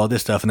hand, do all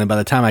this stuff. And then by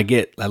the time I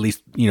get at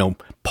least,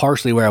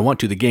 partially where I want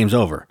to, the game's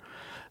over.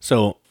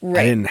 So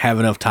I didn't have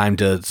enough time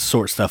to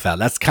sort stuff out.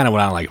 That's kind of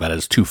what I don't like about it.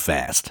 It's too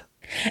fast.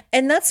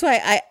 And that's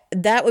why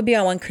that would be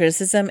my one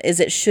criticism is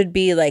it should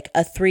be like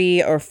a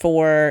 3 or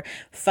 4,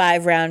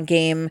 5 round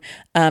game,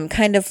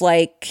 kind of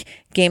like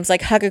games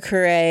like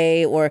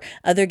Hagakure or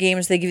other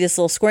games. They give you this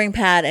little scoring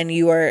pad and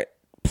you are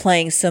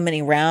playing so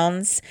many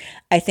rounds.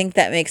 I think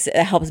that it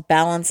helps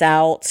balance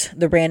out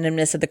the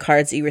randomness of the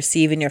cards that you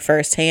receive in your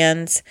first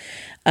hand.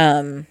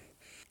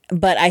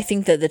 But I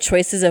think that the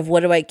choices of what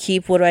do I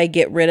keep, what do I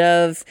get rid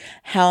of,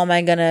 how am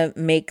I going to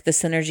make the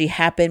synergy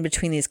happen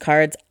between these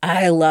cards,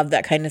 I love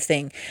that kind of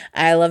thing.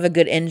 I love a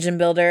good engine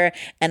builder,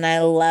 and I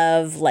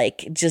love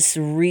just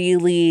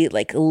really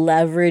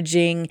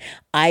leveraging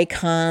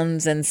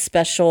icons and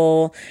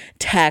special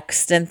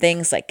text and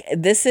things.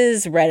 This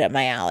is right up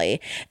my alley.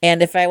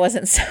 And if I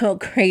wasn't so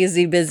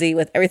crazy busy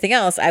with everything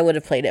else, I would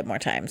have played it more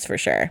times for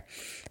sure.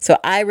 So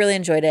I really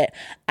enjoyed it.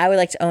 I would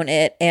like to own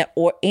it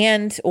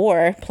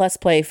or plus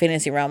play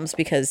Fantasy Realms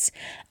because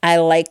I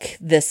like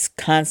this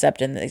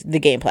concept and the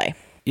gameplay.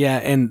 Yeah,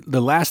 and the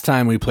last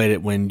time we played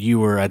it when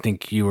I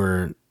think you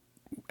were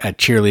at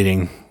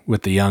cheerleading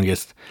with the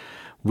youngest,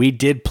 we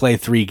did play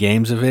 3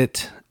 games of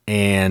it,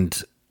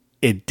 and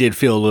it did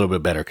feel a little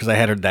bit better because I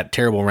had that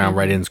terrible round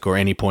where I didn't score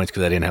any points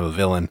because I didn't have a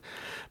villain.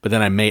 But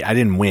then I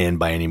didn't win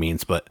by any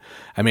means, but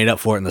I made up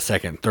for it in the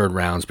second and third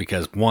rounds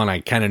because one,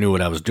 I kind of knew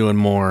what I was doing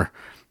more.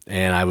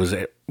 And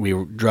we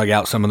drug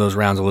out some of those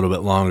rounds a little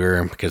bit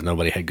longer because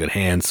nobody had good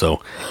hands.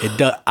 So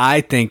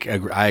I think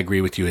I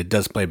agree with you. It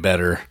does play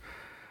better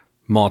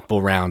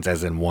multiple rounds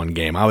as in one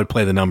game. I would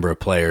play the number of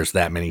players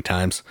that many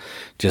times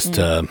just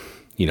to,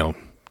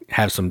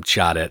 have some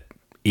shot at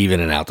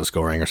evening out the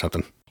scoring or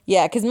something.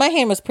 Yeah, because my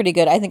hand was pretty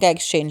good. I think I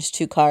exchanged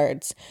 2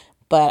 cards,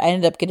 but I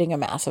ended up getting a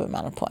massive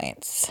amount of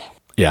points.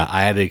 Yeah,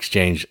 I had to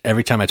exchange.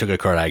 Every time I took a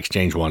card, I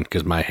exchanged one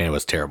because my hand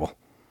was terrible.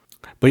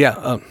 But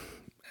yeah,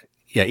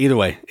 either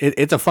way,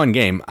 it's a fun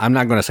game. I'm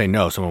not going to say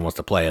no if someone wants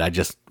to play it. I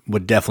just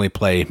would definitely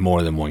play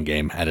more than one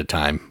game at a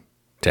time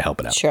to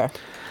help it out. Sure.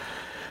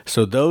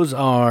 So those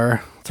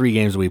are 3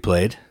 games we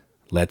played.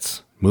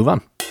 Let's move on.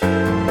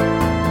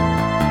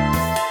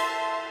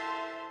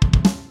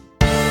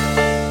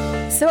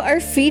 So our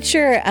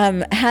feature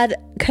had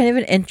kind of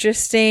an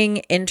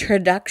interesting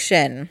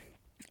introduction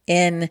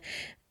in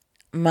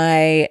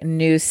my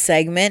new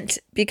segment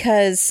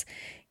because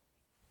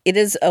it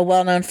is a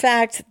well-known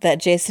fact that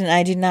Jason and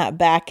I do not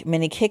back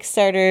many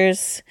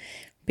Kickstarters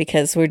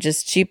because we're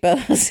just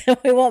cheapos and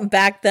we won't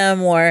back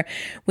them, or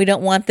we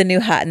don't want the new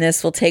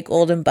hotness. We'll take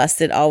old and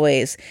busted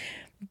always.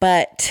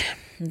 But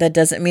that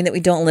doesn't mean that we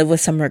don't live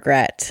with some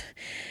regret.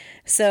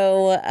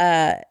 So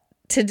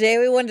today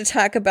we wanted to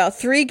talk about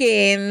 3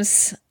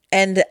 games,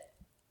 and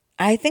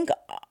I think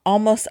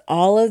almost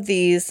all of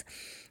these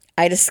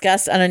I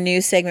discussed on a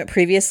new segment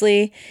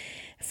previously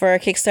for our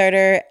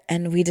Kickstarter,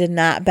 and we did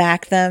not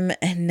back them,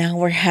 and now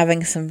we're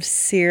having some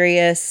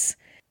serious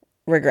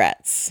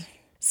regrets.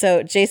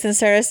 So Jason,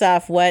 start us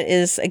off. What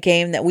is a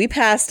game that we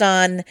passed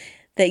on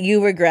that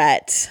you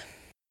regret?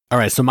 All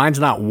right, so mine's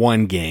not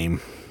one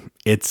game.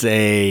 It's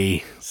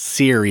a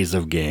series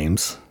of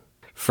games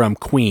from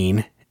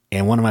Queen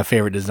and one of my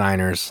favorite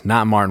designers,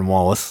 not Martin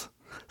Wallace,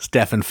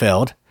 Stefan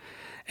Feld,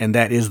 and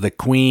that is the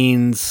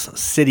Queen's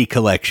City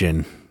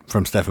Collection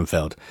from Stefan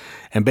Feld.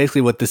 And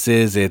basically what this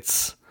is,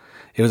 it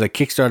was a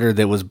Kickstarter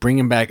that was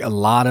bringing back a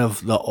lot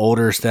of the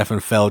older Stefan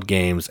Feld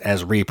games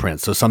as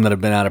reprints. So some that have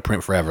been out of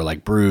print forever,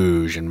 like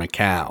Bruges and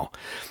Macau.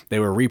 They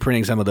were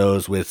reprinting some of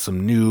those with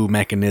some new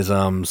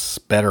mechanisms,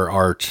 better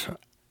art,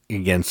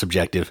 again,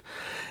 subjective.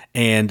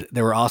 And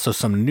there were also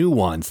some new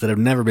ones that have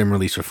never been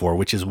released before,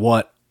 which is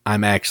what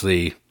I'm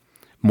actually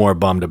more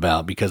bummed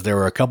about, because there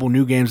were a couple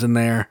new games in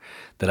there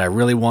that I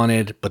really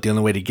wanted, but the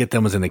only way to get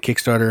them was in the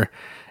Kickstarter.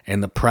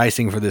 And the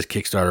pricing for this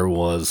Kickstarter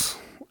was,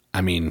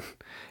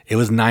 it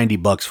was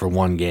 $90 for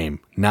one game,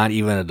 not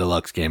even a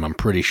deluxe game, I'm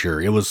pretty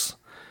sure. It was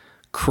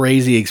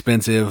crazy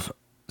expensive,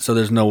 so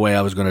there's no way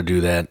I was going to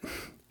do that.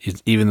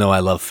 Even though I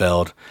love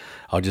Feld,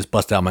 I'll just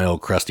bust out my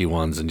old crusty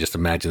ones and just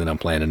imagine that I'm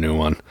playing a new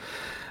one.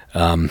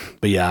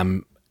 But yeah,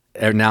 I'm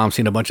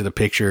seeing a bunch of the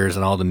pictures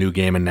and all the new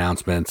game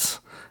announcements,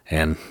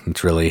 and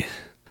it's really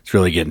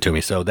getting to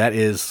me. So that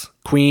is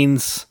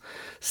Queen's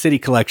City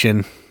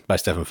Collection by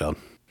Stefan Feld.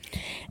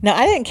 Now,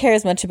 I didn't care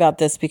as much about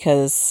this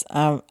because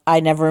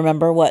I never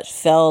remember what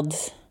Feld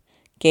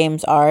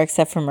games are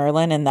except for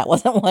Merlin, and that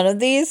wasn't one of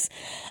these.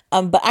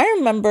 But I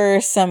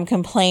remember some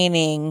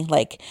complaining,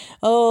 like,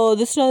 oh,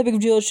 this is not a big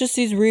deal. It's just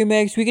these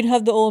remakes. We can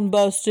have the old and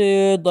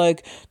busted.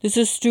 Like, this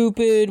is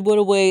stupid. What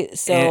a wait.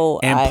 So,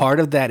 and part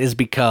of that is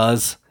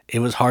because it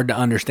was hard to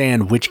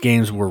understand which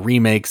games were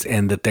remakes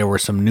and that there were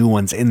some new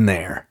ones in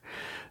there.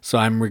 So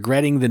I'm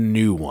regretting the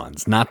new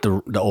ones, not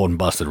the old and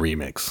busted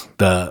remix,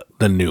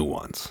 the new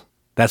ones.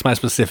 That's my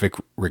specific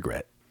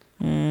regret.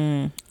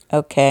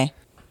 Okay.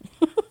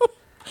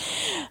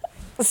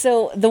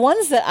 So the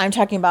ones I'm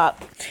talking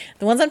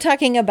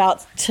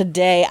about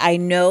today, I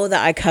know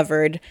that I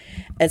covered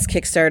as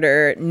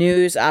Kickstarter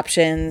news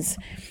options.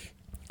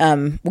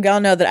 We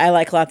all know that I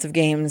like lots of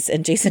games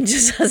and Jason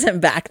just doesn't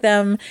back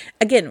them.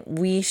 Again,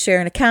 we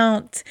share an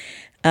account.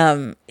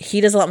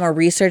 He does a lot more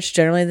research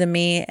generally than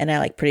me, and I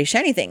like pretty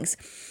shiny things.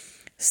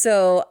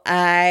 So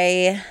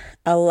I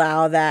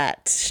allow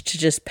that to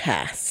just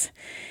pass.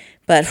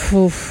 But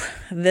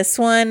this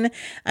one,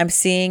 I'm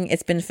seeing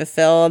it's been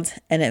fulfilled,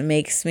 and it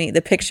makes me,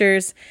 the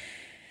pictures,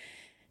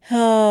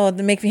 they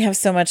make me have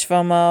so much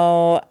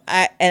FOMO,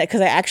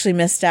 because I actually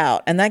missed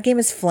out. And that game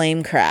is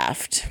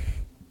Flamecraft.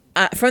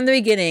 From the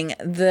beginning,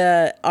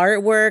 the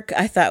artwork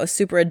I thought was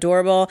super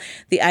adorable.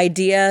 The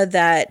idea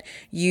that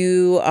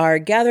you are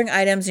gathering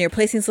items and you're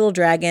placing these little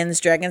dragons.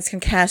 Dragons can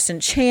cast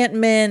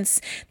enchantments.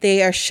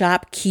 They are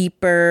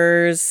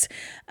shopkeepers.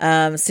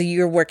 So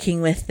you're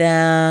working with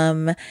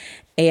them.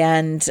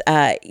 And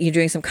you're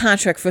doing some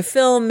contract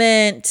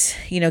fulfillment,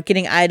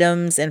 getting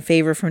items and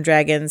favor from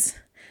dragons.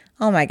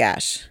 Oh my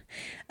gosh,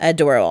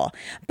 adorable.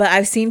 But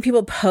I've seen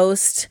people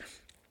post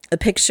the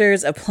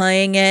pictures of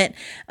playing it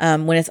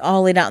when it's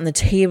all laid out on the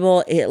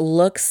table. It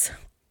looks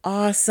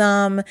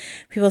awesome.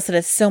 People said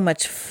it's so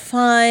much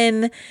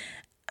fun.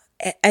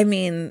 I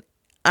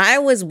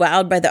was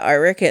wowed by the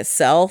artwork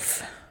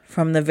itself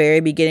from the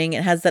very beginning.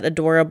 It has that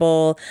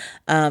adorable,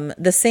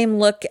 the same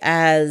look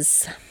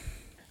as...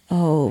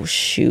 Oh,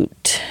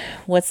 shoot.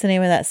 What's the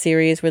name of that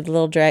series where the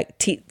little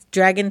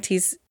T-Dragon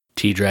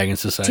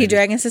Society.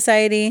 T-Dragon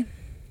Society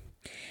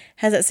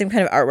has that same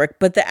kind of artwork.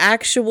 But the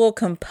actual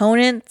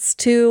components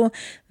to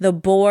the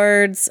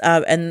boards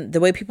and the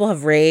way people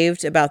have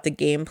raved about the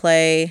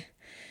gameplay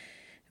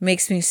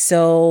makes me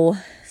so,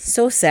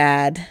 so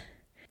sad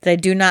that I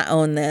do not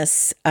own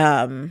this.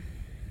 I'm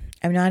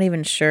not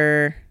even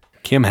sure.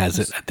 Kim has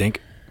it, I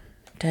think.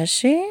 Does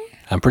she?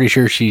 I'm pretty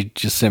sure she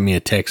just sent me a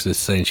text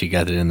saying she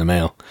got it in the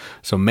mail.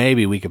 So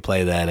maybe we could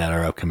play that at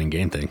our upcoming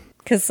game thing.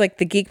 Because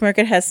the Geek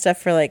Market has stuff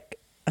for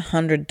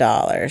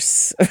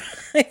 $100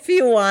 if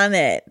you want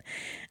it.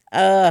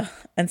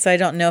 And so I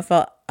don't know if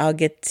I'll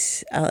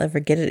ever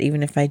get it,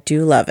 even if I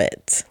do love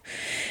it.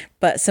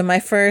 But so my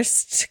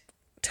first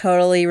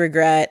totally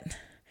regret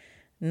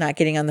not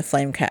getting on the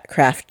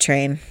Flamecraft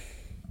train.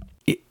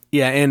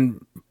 Yeah,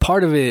 and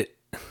part of it,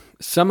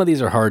 some of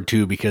these are hard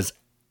too because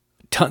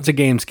tons of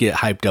games get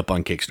hyped up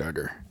on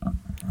Kickstarter.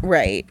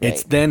 Right.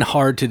 It's then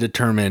hard to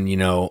determine,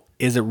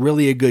 is it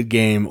really a good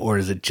game or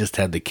does it just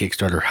have the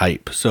Kickstarter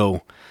hype?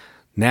 So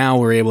now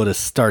we're able to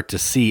start to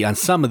see, on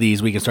some of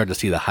these, we can start to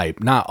see the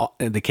hype. Not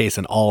the case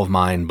in all of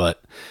mine,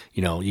 but,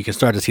 you can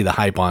start to see the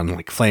hype on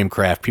like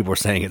Flamecraft. People are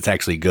saying it's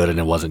actually good and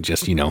it wasn't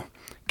just,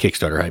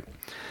 Kickstarter hype.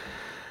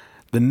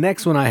 The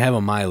next one I have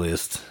on my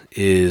list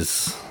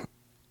is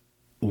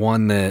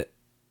one that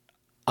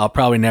I'll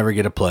probably never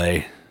get to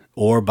play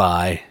or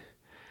buy,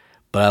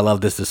 but I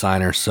love this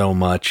designer so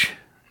much.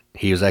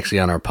 He was actually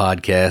on our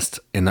podcast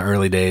in the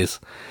early days,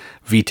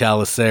 Vital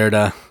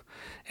Lacerda,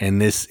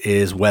 and this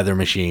is Weather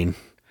Machine.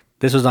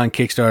 This was on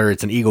Kickstarter.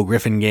 It's an Eagle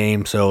Gryphon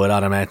game, so it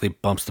automatically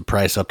bumps the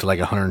price up to like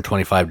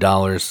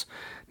 $125.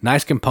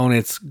 Nice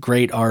components,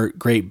 great art,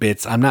 great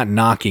bits. I'm not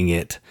knocking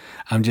it.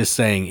 I'm just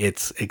saying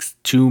it's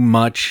too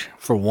much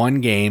for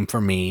one game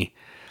for me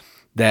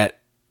that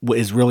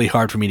is really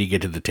hard for me to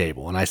get to the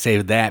table. And I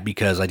say that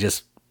because I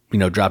just,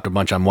 dropped a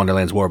bunch on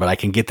Wonderland's War, but I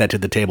can get that to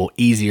the table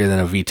easier than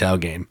a Vital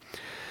game.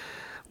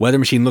 Weather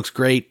Machine looks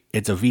great.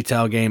 It's a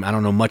Vital game. I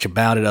don't know much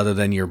about it other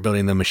than you're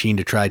building the machine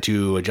to try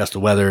to adjust the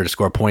weather to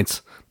score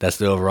points. That's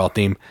the overall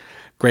theme.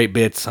 Great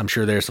bits. I'm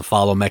sure there's a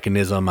follow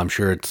mechanism. I'm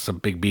sure it's a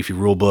big beefy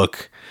rule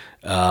book.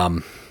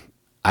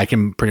 I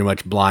can pretty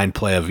much blind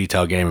play a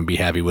Vital game and be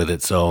happy with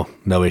it, so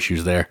no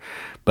issues there.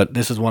 But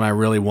this is one I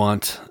really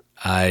want.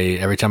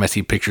 Every time I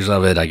see pictures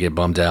of it, I get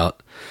bummed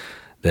out.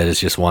 That is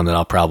just one that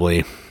I'll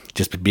probably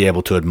just be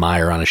able to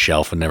admire on a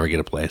shelf and never get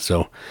to play.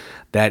 So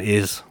that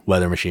is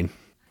Weather Machine.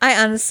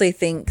 I honestly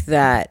think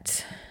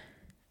that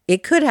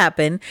it could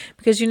happen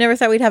because you never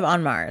thought we'd have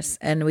On Mars,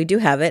 and we do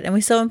have it, and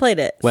we still haven't played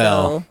it.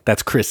 Well,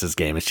 that's Chris's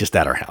game. It's just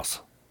at our house.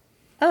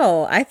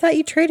 Oh, I thought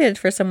you traded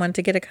for someone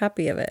to get a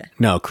copy of it.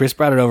 No, Chris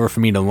brought it over for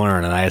me to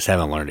learn, and I just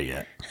haven't learned it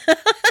yet.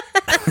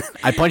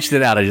 I punched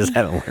it out. I just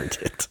haven't learned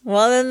it.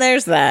 Well, then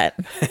there's that.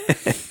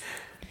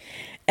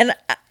 And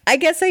I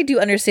guess I do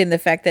understand the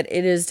fact that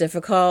it is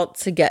difficult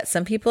to get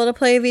some people to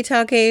play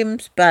Vital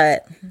games,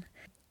 but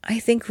I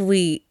think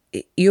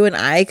you and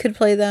I could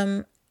play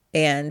them,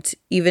 and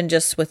even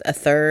just with a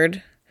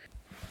third,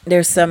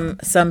 there's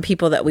some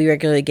people that we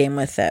regularly game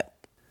with that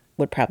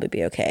would probably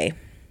be okay.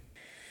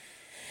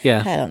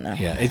 Yeah, I don't know.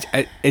 Yeah,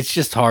 it's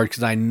just hard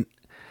because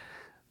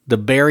the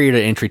barrier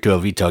to entry to a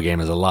Vital game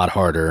is a lot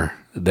harder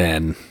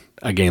than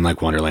a game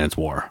like Wonderland's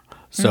War.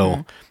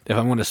 So if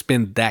I'm going to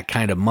spend that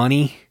kind of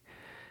money,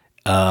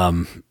 I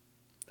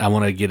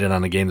want to get it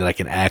on a game that I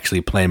can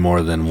actually play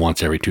more than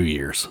once every 2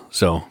 years.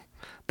 So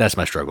that's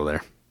my struggle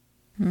there.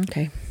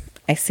 Okay,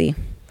 I see.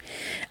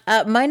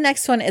 My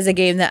next one is a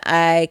game that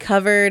I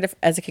covered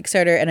as a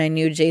Kickstarter, and I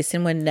knew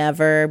Jason would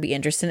never be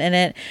interested in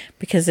it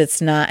because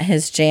it's not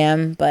his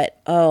jam. But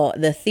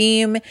the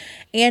theme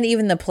and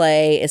even the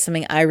play is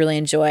something I really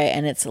enjoy,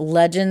 and it's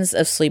Legends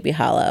of Sleepy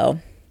Hollow.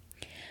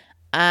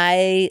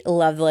 I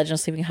love the Legend of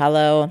Sleepy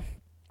Hollow,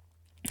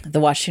 the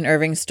Washington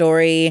Irving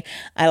story.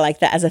 I like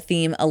that as a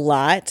theme a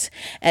lot.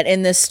 And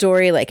in this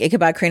story, like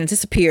Ichabod Crane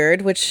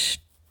disappeared,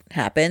 which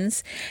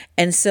happens.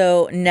 And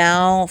so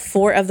now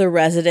 4 of the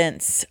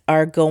residents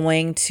are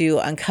going to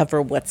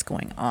uncover what's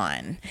going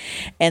on.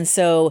 And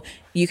so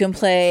you can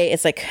play,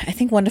 it's like, I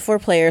think 1 to 4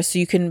 players. So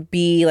you can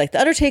be like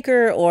the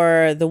Undertaker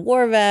or the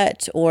War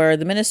Vet or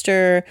the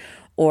Minister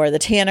or the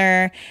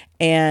Tanner,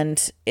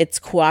 and it's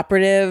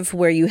cooperative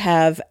where you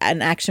have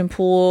an action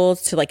pool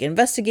to like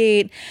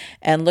investigate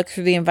and look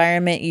through the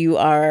environment. You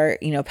are,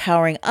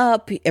 powering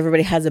up.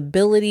 Everybody has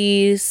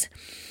abilities.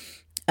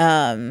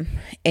 And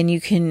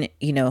you can,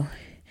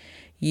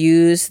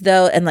 use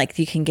though, and like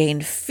you can gain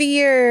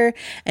fear.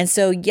 And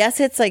so, yes,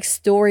 it's like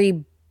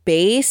story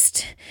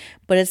based,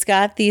 but it's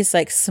got these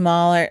like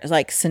smaller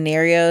like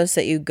scenarios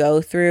that you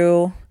go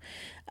through,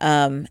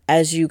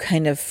 as you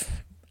kind of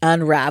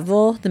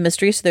unravel the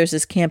mystery. So there's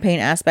this campaign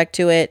aspect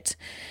to it.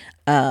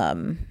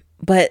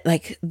 But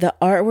like the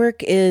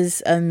artwork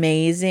is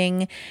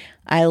amazing.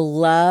 I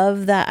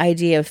love that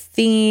idea of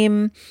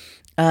theme.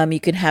 You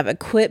can have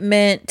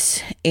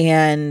equipment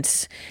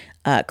and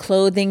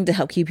clothing to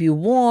help keep you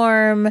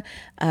warm.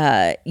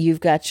 You've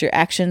got your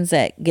actions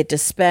that get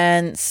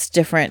dispensed,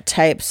 different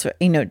types,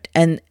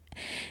 and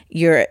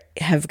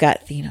have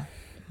got,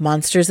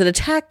 monsters that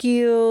attack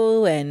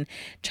you and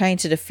trying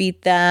to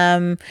defeat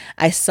them.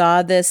 I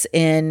saw this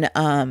in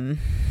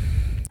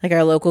like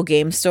our local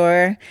game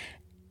store.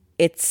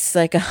 It's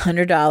like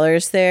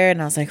 $100 there,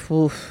 and I was like,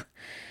 oof,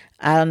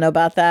 I don't know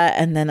about that.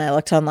 And then I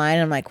looked online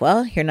and I'm like,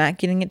 well, you're not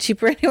getting it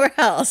cheaper anywhere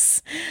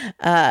else.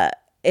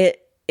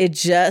 It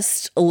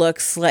just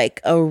looks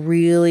like a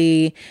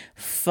really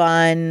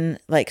fun,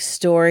 like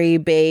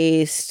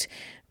story-based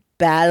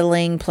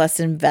battling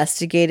plus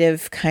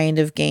investigative kind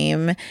of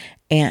game.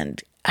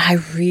 And I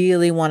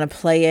really want to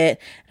play it.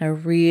 And I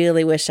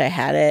really wish I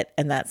had it.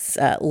 And that's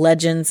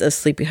Legends of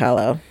Sleepy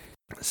Hollow.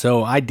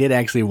 So I did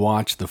actually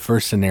watch the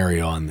first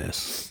scenario on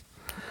this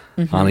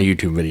on a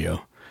YouTube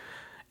video.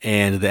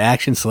 And the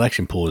action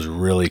selection pool is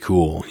really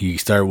cool. You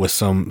start with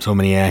so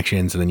many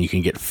actions, and then you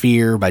can get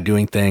fear by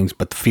doing things,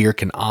 but the fear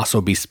can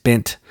also be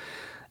spent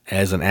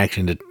as an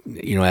action to,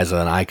 as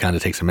an icon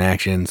to take some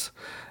actions.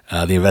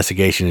 The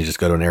investigation is just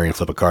go to an area and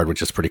flip a card,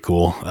 which is pretty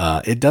cool.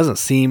 It doesn't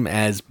seem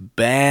as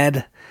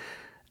bad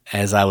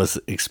as I was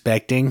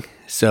expecting,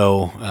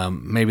 so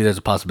maybe there's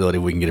a possibility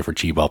we can get it for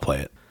cheap. I'll play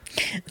it.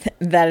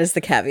 That is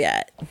the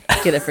caveat.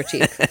 Get it for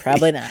cheap.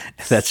 Probably not.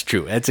 That's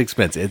true. It's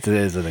expensive. It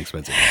is an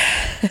expensive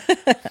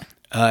game.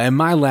 And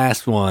my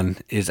last one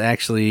is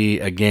actually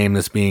a game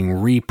that's being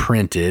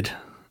reprinted.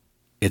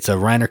 It's a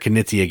Reiner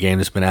Knizia game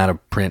that's been out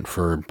of print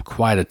for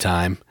quite a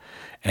time.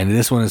 And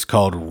this one is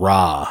called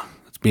Ra.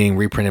 It's being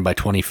reprinted by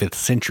 25th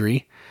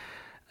Century.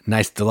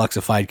 Nice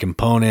deluxeified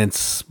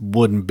components,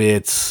 wooden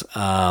bits.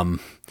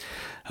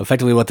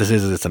 Effectively what this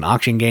is it's an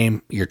auction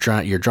game. You're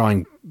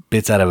drawing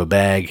bits out of a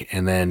bag,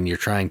 and then you're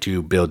trying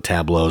to build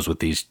tableaus with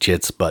these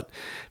chits, but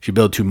if you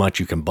build too much,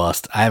 you can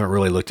bust. I haven't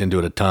really looked into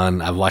it a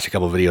ton. I've watched a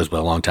couple of videos, but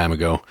a long time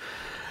ago.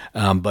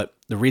 But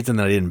the reason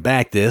that I didn't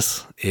back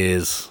this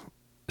is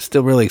it's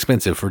still really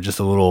expensive for just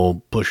a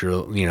little pusher,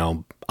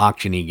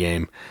 auction-y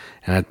game.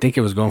 And I think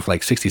it was going for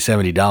like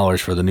 $60, $70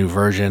 for the new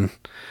version.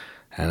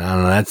 And I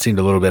don't know, that seemed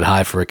a little bit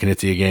high for a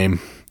Knizia game.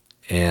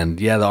 And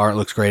yeah, the art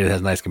looks great. It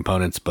has nice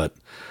components, but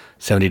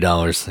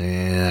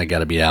 $70, I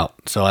gotta be out.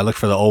 So I looked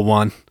for the old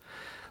one.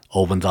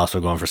 Old one's also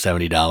going for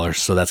 $70,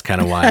 so that's kind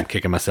of why I'm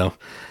kicking myself.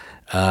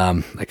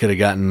 I could have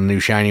gotten a new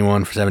shiny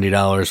one for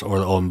 $70, or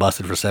the old and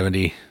busted for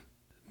 $70.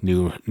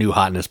 New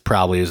hotness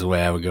probably is the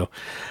way I would go.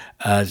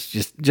 It's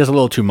just a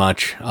little too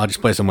much. I'll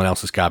just play someone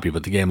else's copy,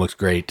 but the game looks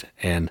great.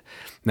 And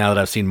now that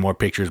I've seen more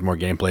pictures, more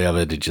gameplay of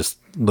it, it just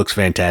looks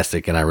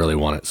fantastic, and I really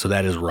want it. So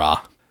that is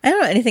Ra. I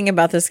don't know anything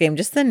about this game.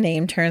 Just the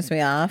name turns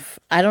me off.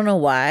 I don't know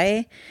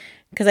why.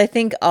 Because I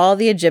think all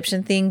the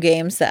Egyptian-themed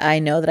games that I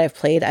know that I've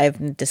played,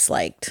 I've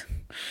disliked.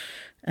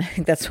 I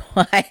think that's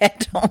why I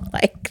don't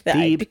like the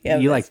idea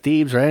of You like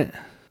Thebes, right?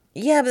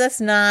 Yeah, but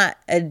that's not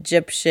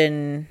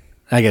Egyptian.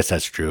 I guess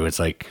that's true. It's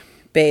like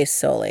based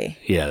solely.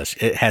 Yeah,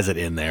 it has it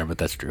in there, but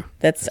that's true.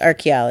 That's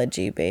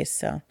archaeology based,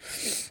 so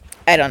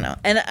I don't know.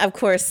 And of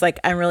course,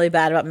 I'm really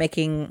bad about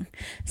making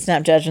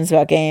snap judgments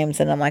about games,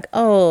 and I'm like,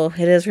 oh,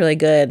 it is really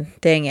good.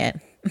 Dang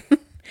it.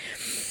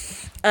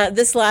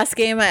 This last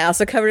game I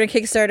also covered in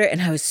Kickstarter,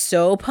 and I was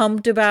so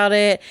pumped about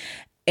it,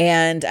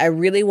 and I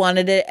really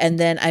wanted it. And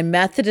then I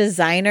met the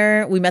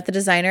designer. We met the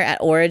designer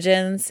at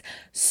Origins.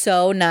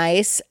 So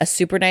nice, a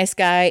super nice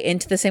guy,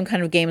 into the same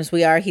kind of games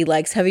we are. He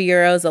likes Heavy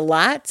Euros a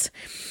lot.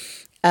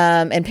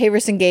 And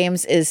Paverson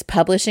Games is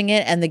publishing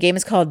it, and the game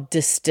is called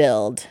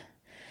Distilled.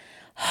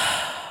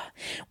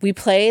 We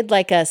played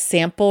a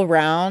sample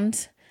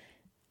round,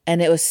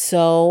 and it was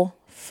so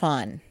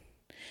fun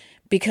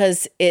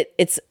because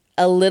it's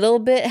a little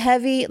bit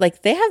heavy.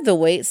 They have the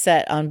weight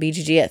set on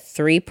BGG at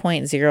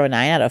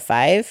 3.09 out of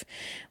 5,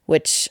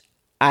 which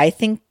I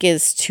think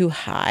is too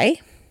high.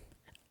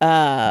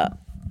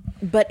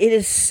 But it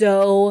is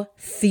so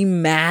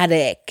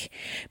thematic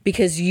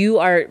because you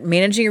are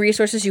managing your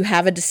resources. You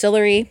have a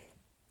distillery.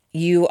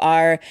 You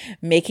are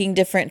making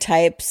different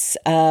types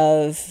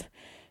of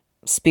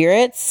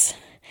spirits.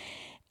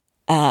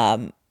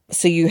 So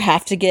you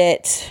have to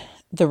get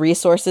the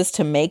resources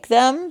to make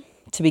them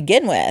to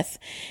begin with.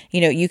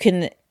 You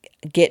can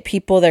get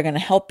people that are going to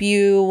help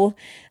you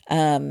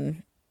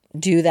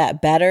do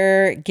that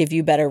better, give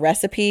you better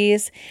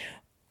recipes.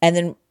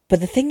 But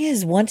the thing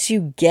is, once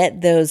you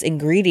get those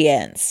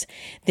ingredients,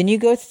 then you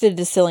go through the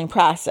distilling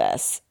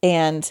process.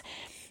 And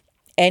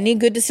any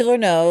good distiller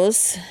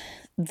knows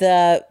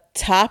the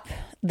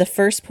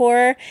first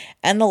pour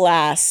and the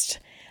last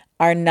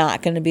are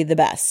not going to be the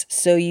best.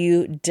 So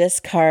you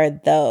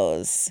discard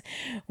those,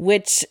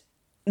 which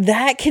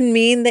that can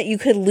mean that you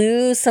could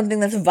lose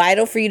something that's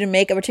vital for you to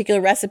make a particular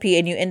recipe,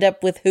 and you end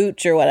up with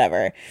hooch or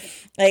whatever.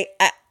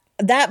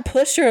 That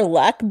push your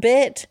luck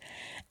bit,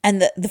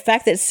 and the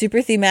fact that it's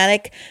super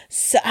thematic.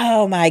 So,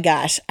 oh my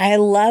gosh, I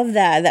love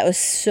that. That was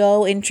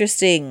so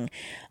interesting.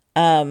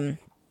 And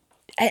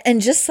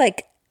just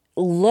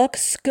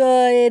looks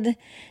good.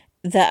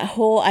 That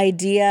whole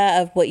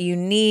idea of what you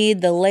need,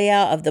 the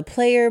layout of the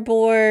player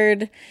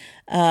board.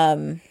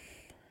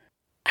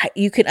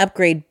 You can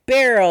upgrade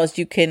barrels.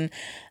 You can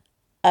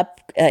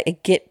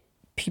get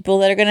people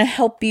that are going to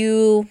help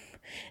you.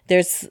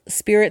 There's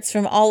spirits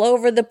from all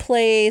over the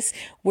place.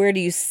 Where do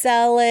you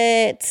sell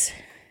it?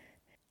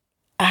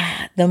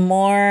 The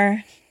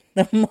more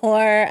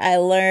I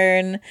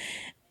learn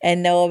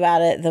and know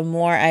about it, the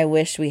more I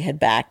wish we had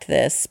backed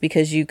this,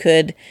 because you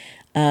could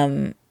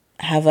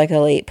have a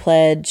late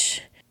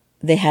pledge.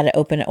 They had it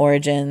open at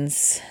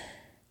Origins,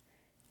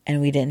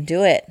 and we didn't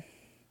do it.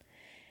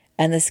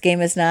 And this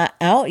game is not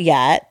out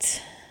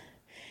yet,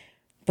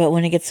 but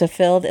when it gets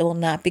fulfilled, it will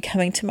not be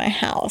coming to my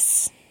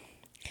house.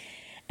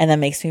 And that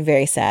makes me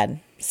very sad.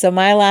 So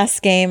my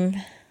last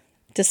game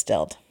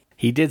distilled.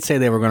 He did say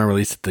they were going to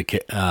release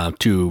it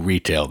to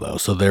retail, though,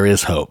 so there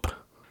is hope.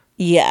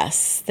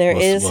 Yes, there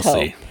is hope.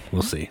 See.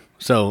 We'll see.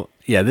 So,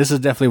 yeah, this is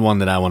definitely one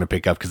that I want to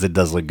pick up because it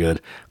does look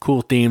good.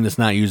 Cool theme that's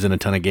not used in a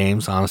ton of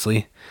games,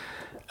 honestly.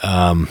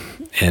 And,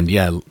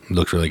 yeah, it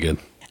looks really good.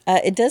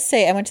 It does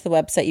say, I went to the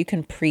website, you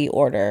can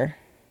pre-order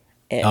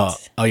it.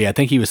 Oh, yeah, I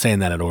think he was saying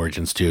that at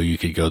Origins, too. You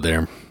could go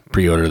there,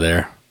 pre-order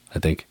there, I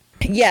think.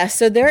 Yeah,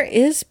 so there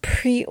is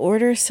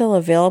pre-order still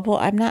available.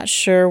 I'm not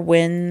sure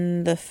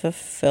when the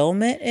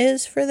fulfillment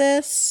is for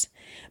this,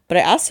 but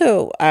I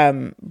also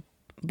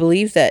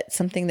believe that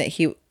something that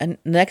the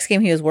next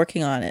game he was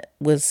working on it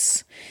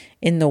was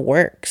in the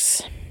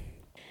works.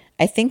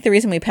 I think the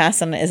reason we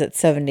passed on it is at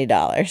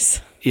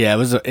 $70. Yeah, it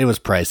was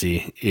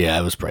pricey. Yeah,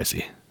 it was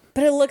pricey.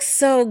 But it looks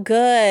so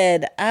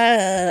good.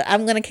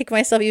 I'm going to kick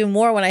myself even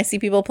more when I see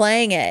people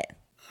playing it.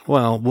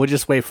 Well, we'll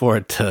just wait for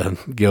it to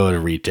go to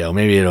retail.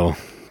 Maybe it'll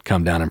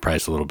come down in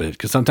price a little bit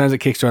because sometimes at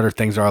Kickstarter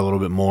things are a little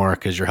bit more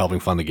because you're helping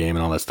fund the game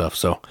and all that stuff.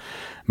 So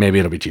maybe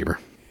it'll be cheaper.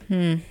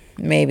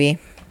 Maybe.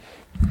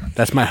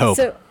 That's my hope.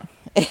 So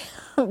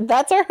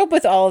that's our hope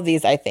with all of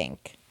these, I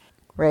think.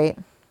 Right?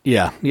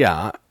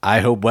 Yeah. I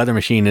hope Weather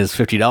Machine is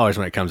 $50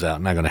 when it comes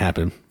out. Not going to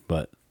happen,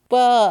 but.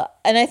 Well,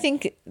 and I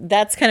think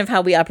that's kind of how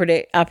we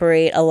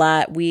operate a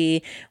lot.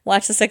 We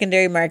watch the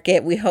secondary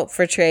market. We hope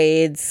for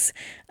trades.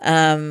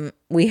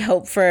 We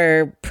hope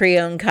for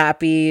pre-owned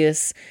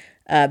copies.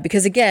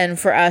 Because again,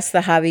 for us,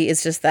 the hobby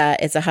is just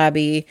that. It's a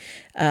hobby.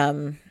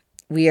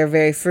 We are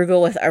very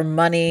frugal with our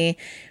money,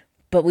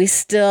 but we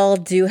still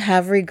do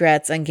have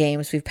regrets on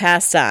games we've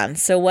passed on.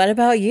 So what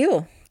about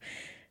you?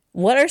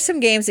 What are some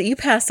games that you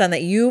passed on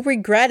that you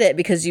regret it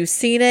because you've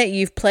seen it,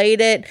 you've played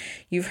it,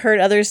 you've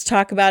heard others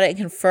talk about it and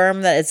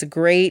confirm that it's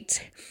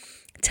great?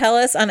 Tell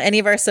us on any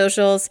of our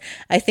socials.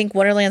 I think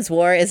Wonderland's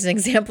War is an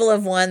example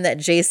of one that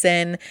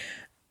Jason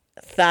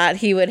thought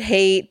he would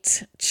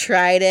hate,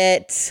 tried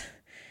it,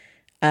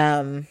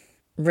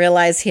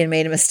 realized he had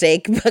made a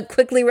mistake, but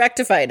quickly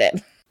rectified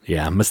it.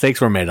 Yeah, mistakes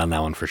were made on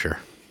that one for sure.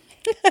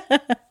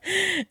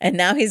 And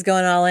now he's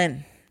going all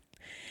in.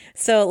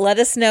 So let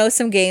us know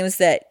some games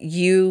that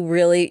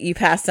you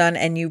passed on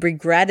and you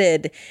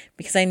regretted,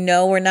 because I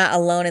know we're not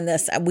alone in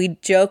this. We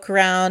joke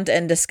around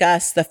and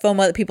discuss the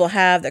FOMO that people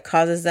have that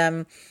causes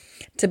them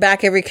to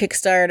back every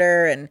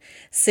Kickstarter and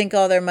sink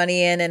all their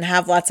money in and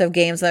have lots of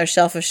games on their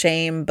shelf of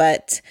shame.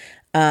 But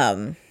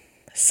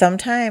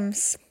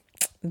sometimes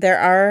there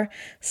are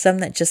some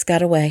that just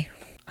got away.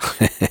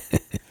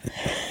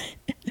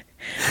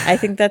 I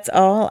think that's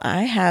all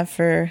I have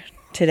for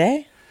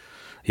today.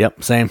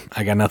 Yep, same.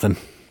 I got nothing.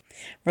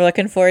 We're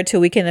looking forward to a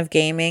weekend of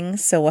gaming,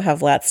 so we'll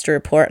have lots to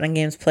report on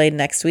games played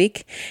next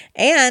week.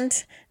 And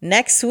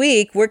next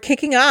week, we're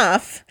kicking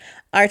off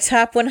our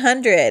top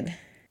 100.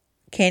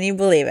 Can you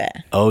believe it?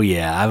 Oh,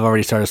 yeah. I've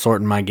already started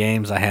sorting my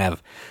games. I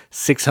have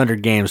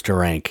 600 games to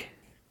rank.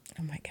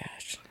 Oh, my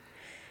gosh.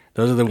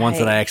 Those are the ones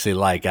that I actually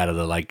like out of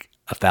the,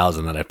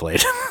 1,000 that I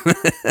played.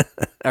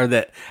 Or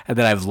that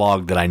I've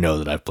logged that I know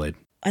that I've played.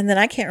 And then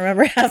I can't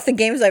remember half the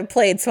games I've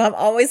played, so I'm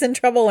always in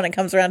trouble when it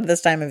comes around to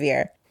this time of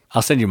year.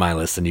 I'll send you my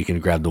list and you can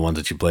grab the ones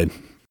that you played.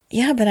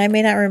 Yeah, but I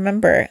may not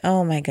remember.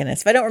 Oh my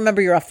goodness. If I don't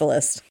remember, you're off the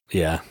list.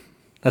 Yeah.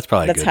 That's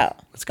probably good.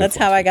 That's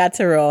how I got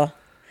to roll.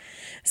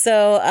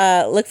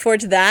 So look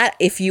forward to that.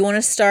 If you want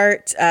to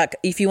start,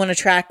 if you want to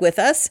track with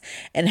us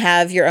and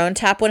have your own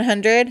top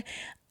 100,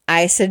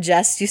 I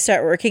suggest you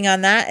start working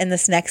on that in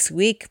this next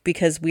week,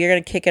 because we are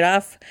going to kick it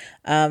off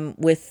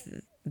with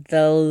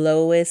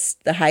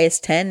the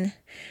highest 10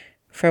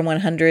 from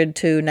 100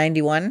 to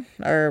 91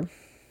 or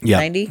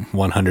 90?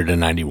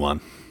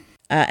 191.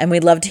 And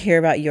we'd love to hear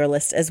about your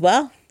list as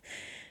well.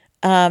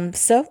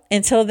 So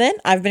until then,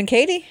 I've been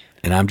Katie.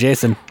 And I'm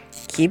Jason.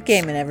 Keep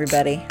gaming,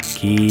 everybody.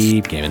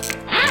 Keep gaming.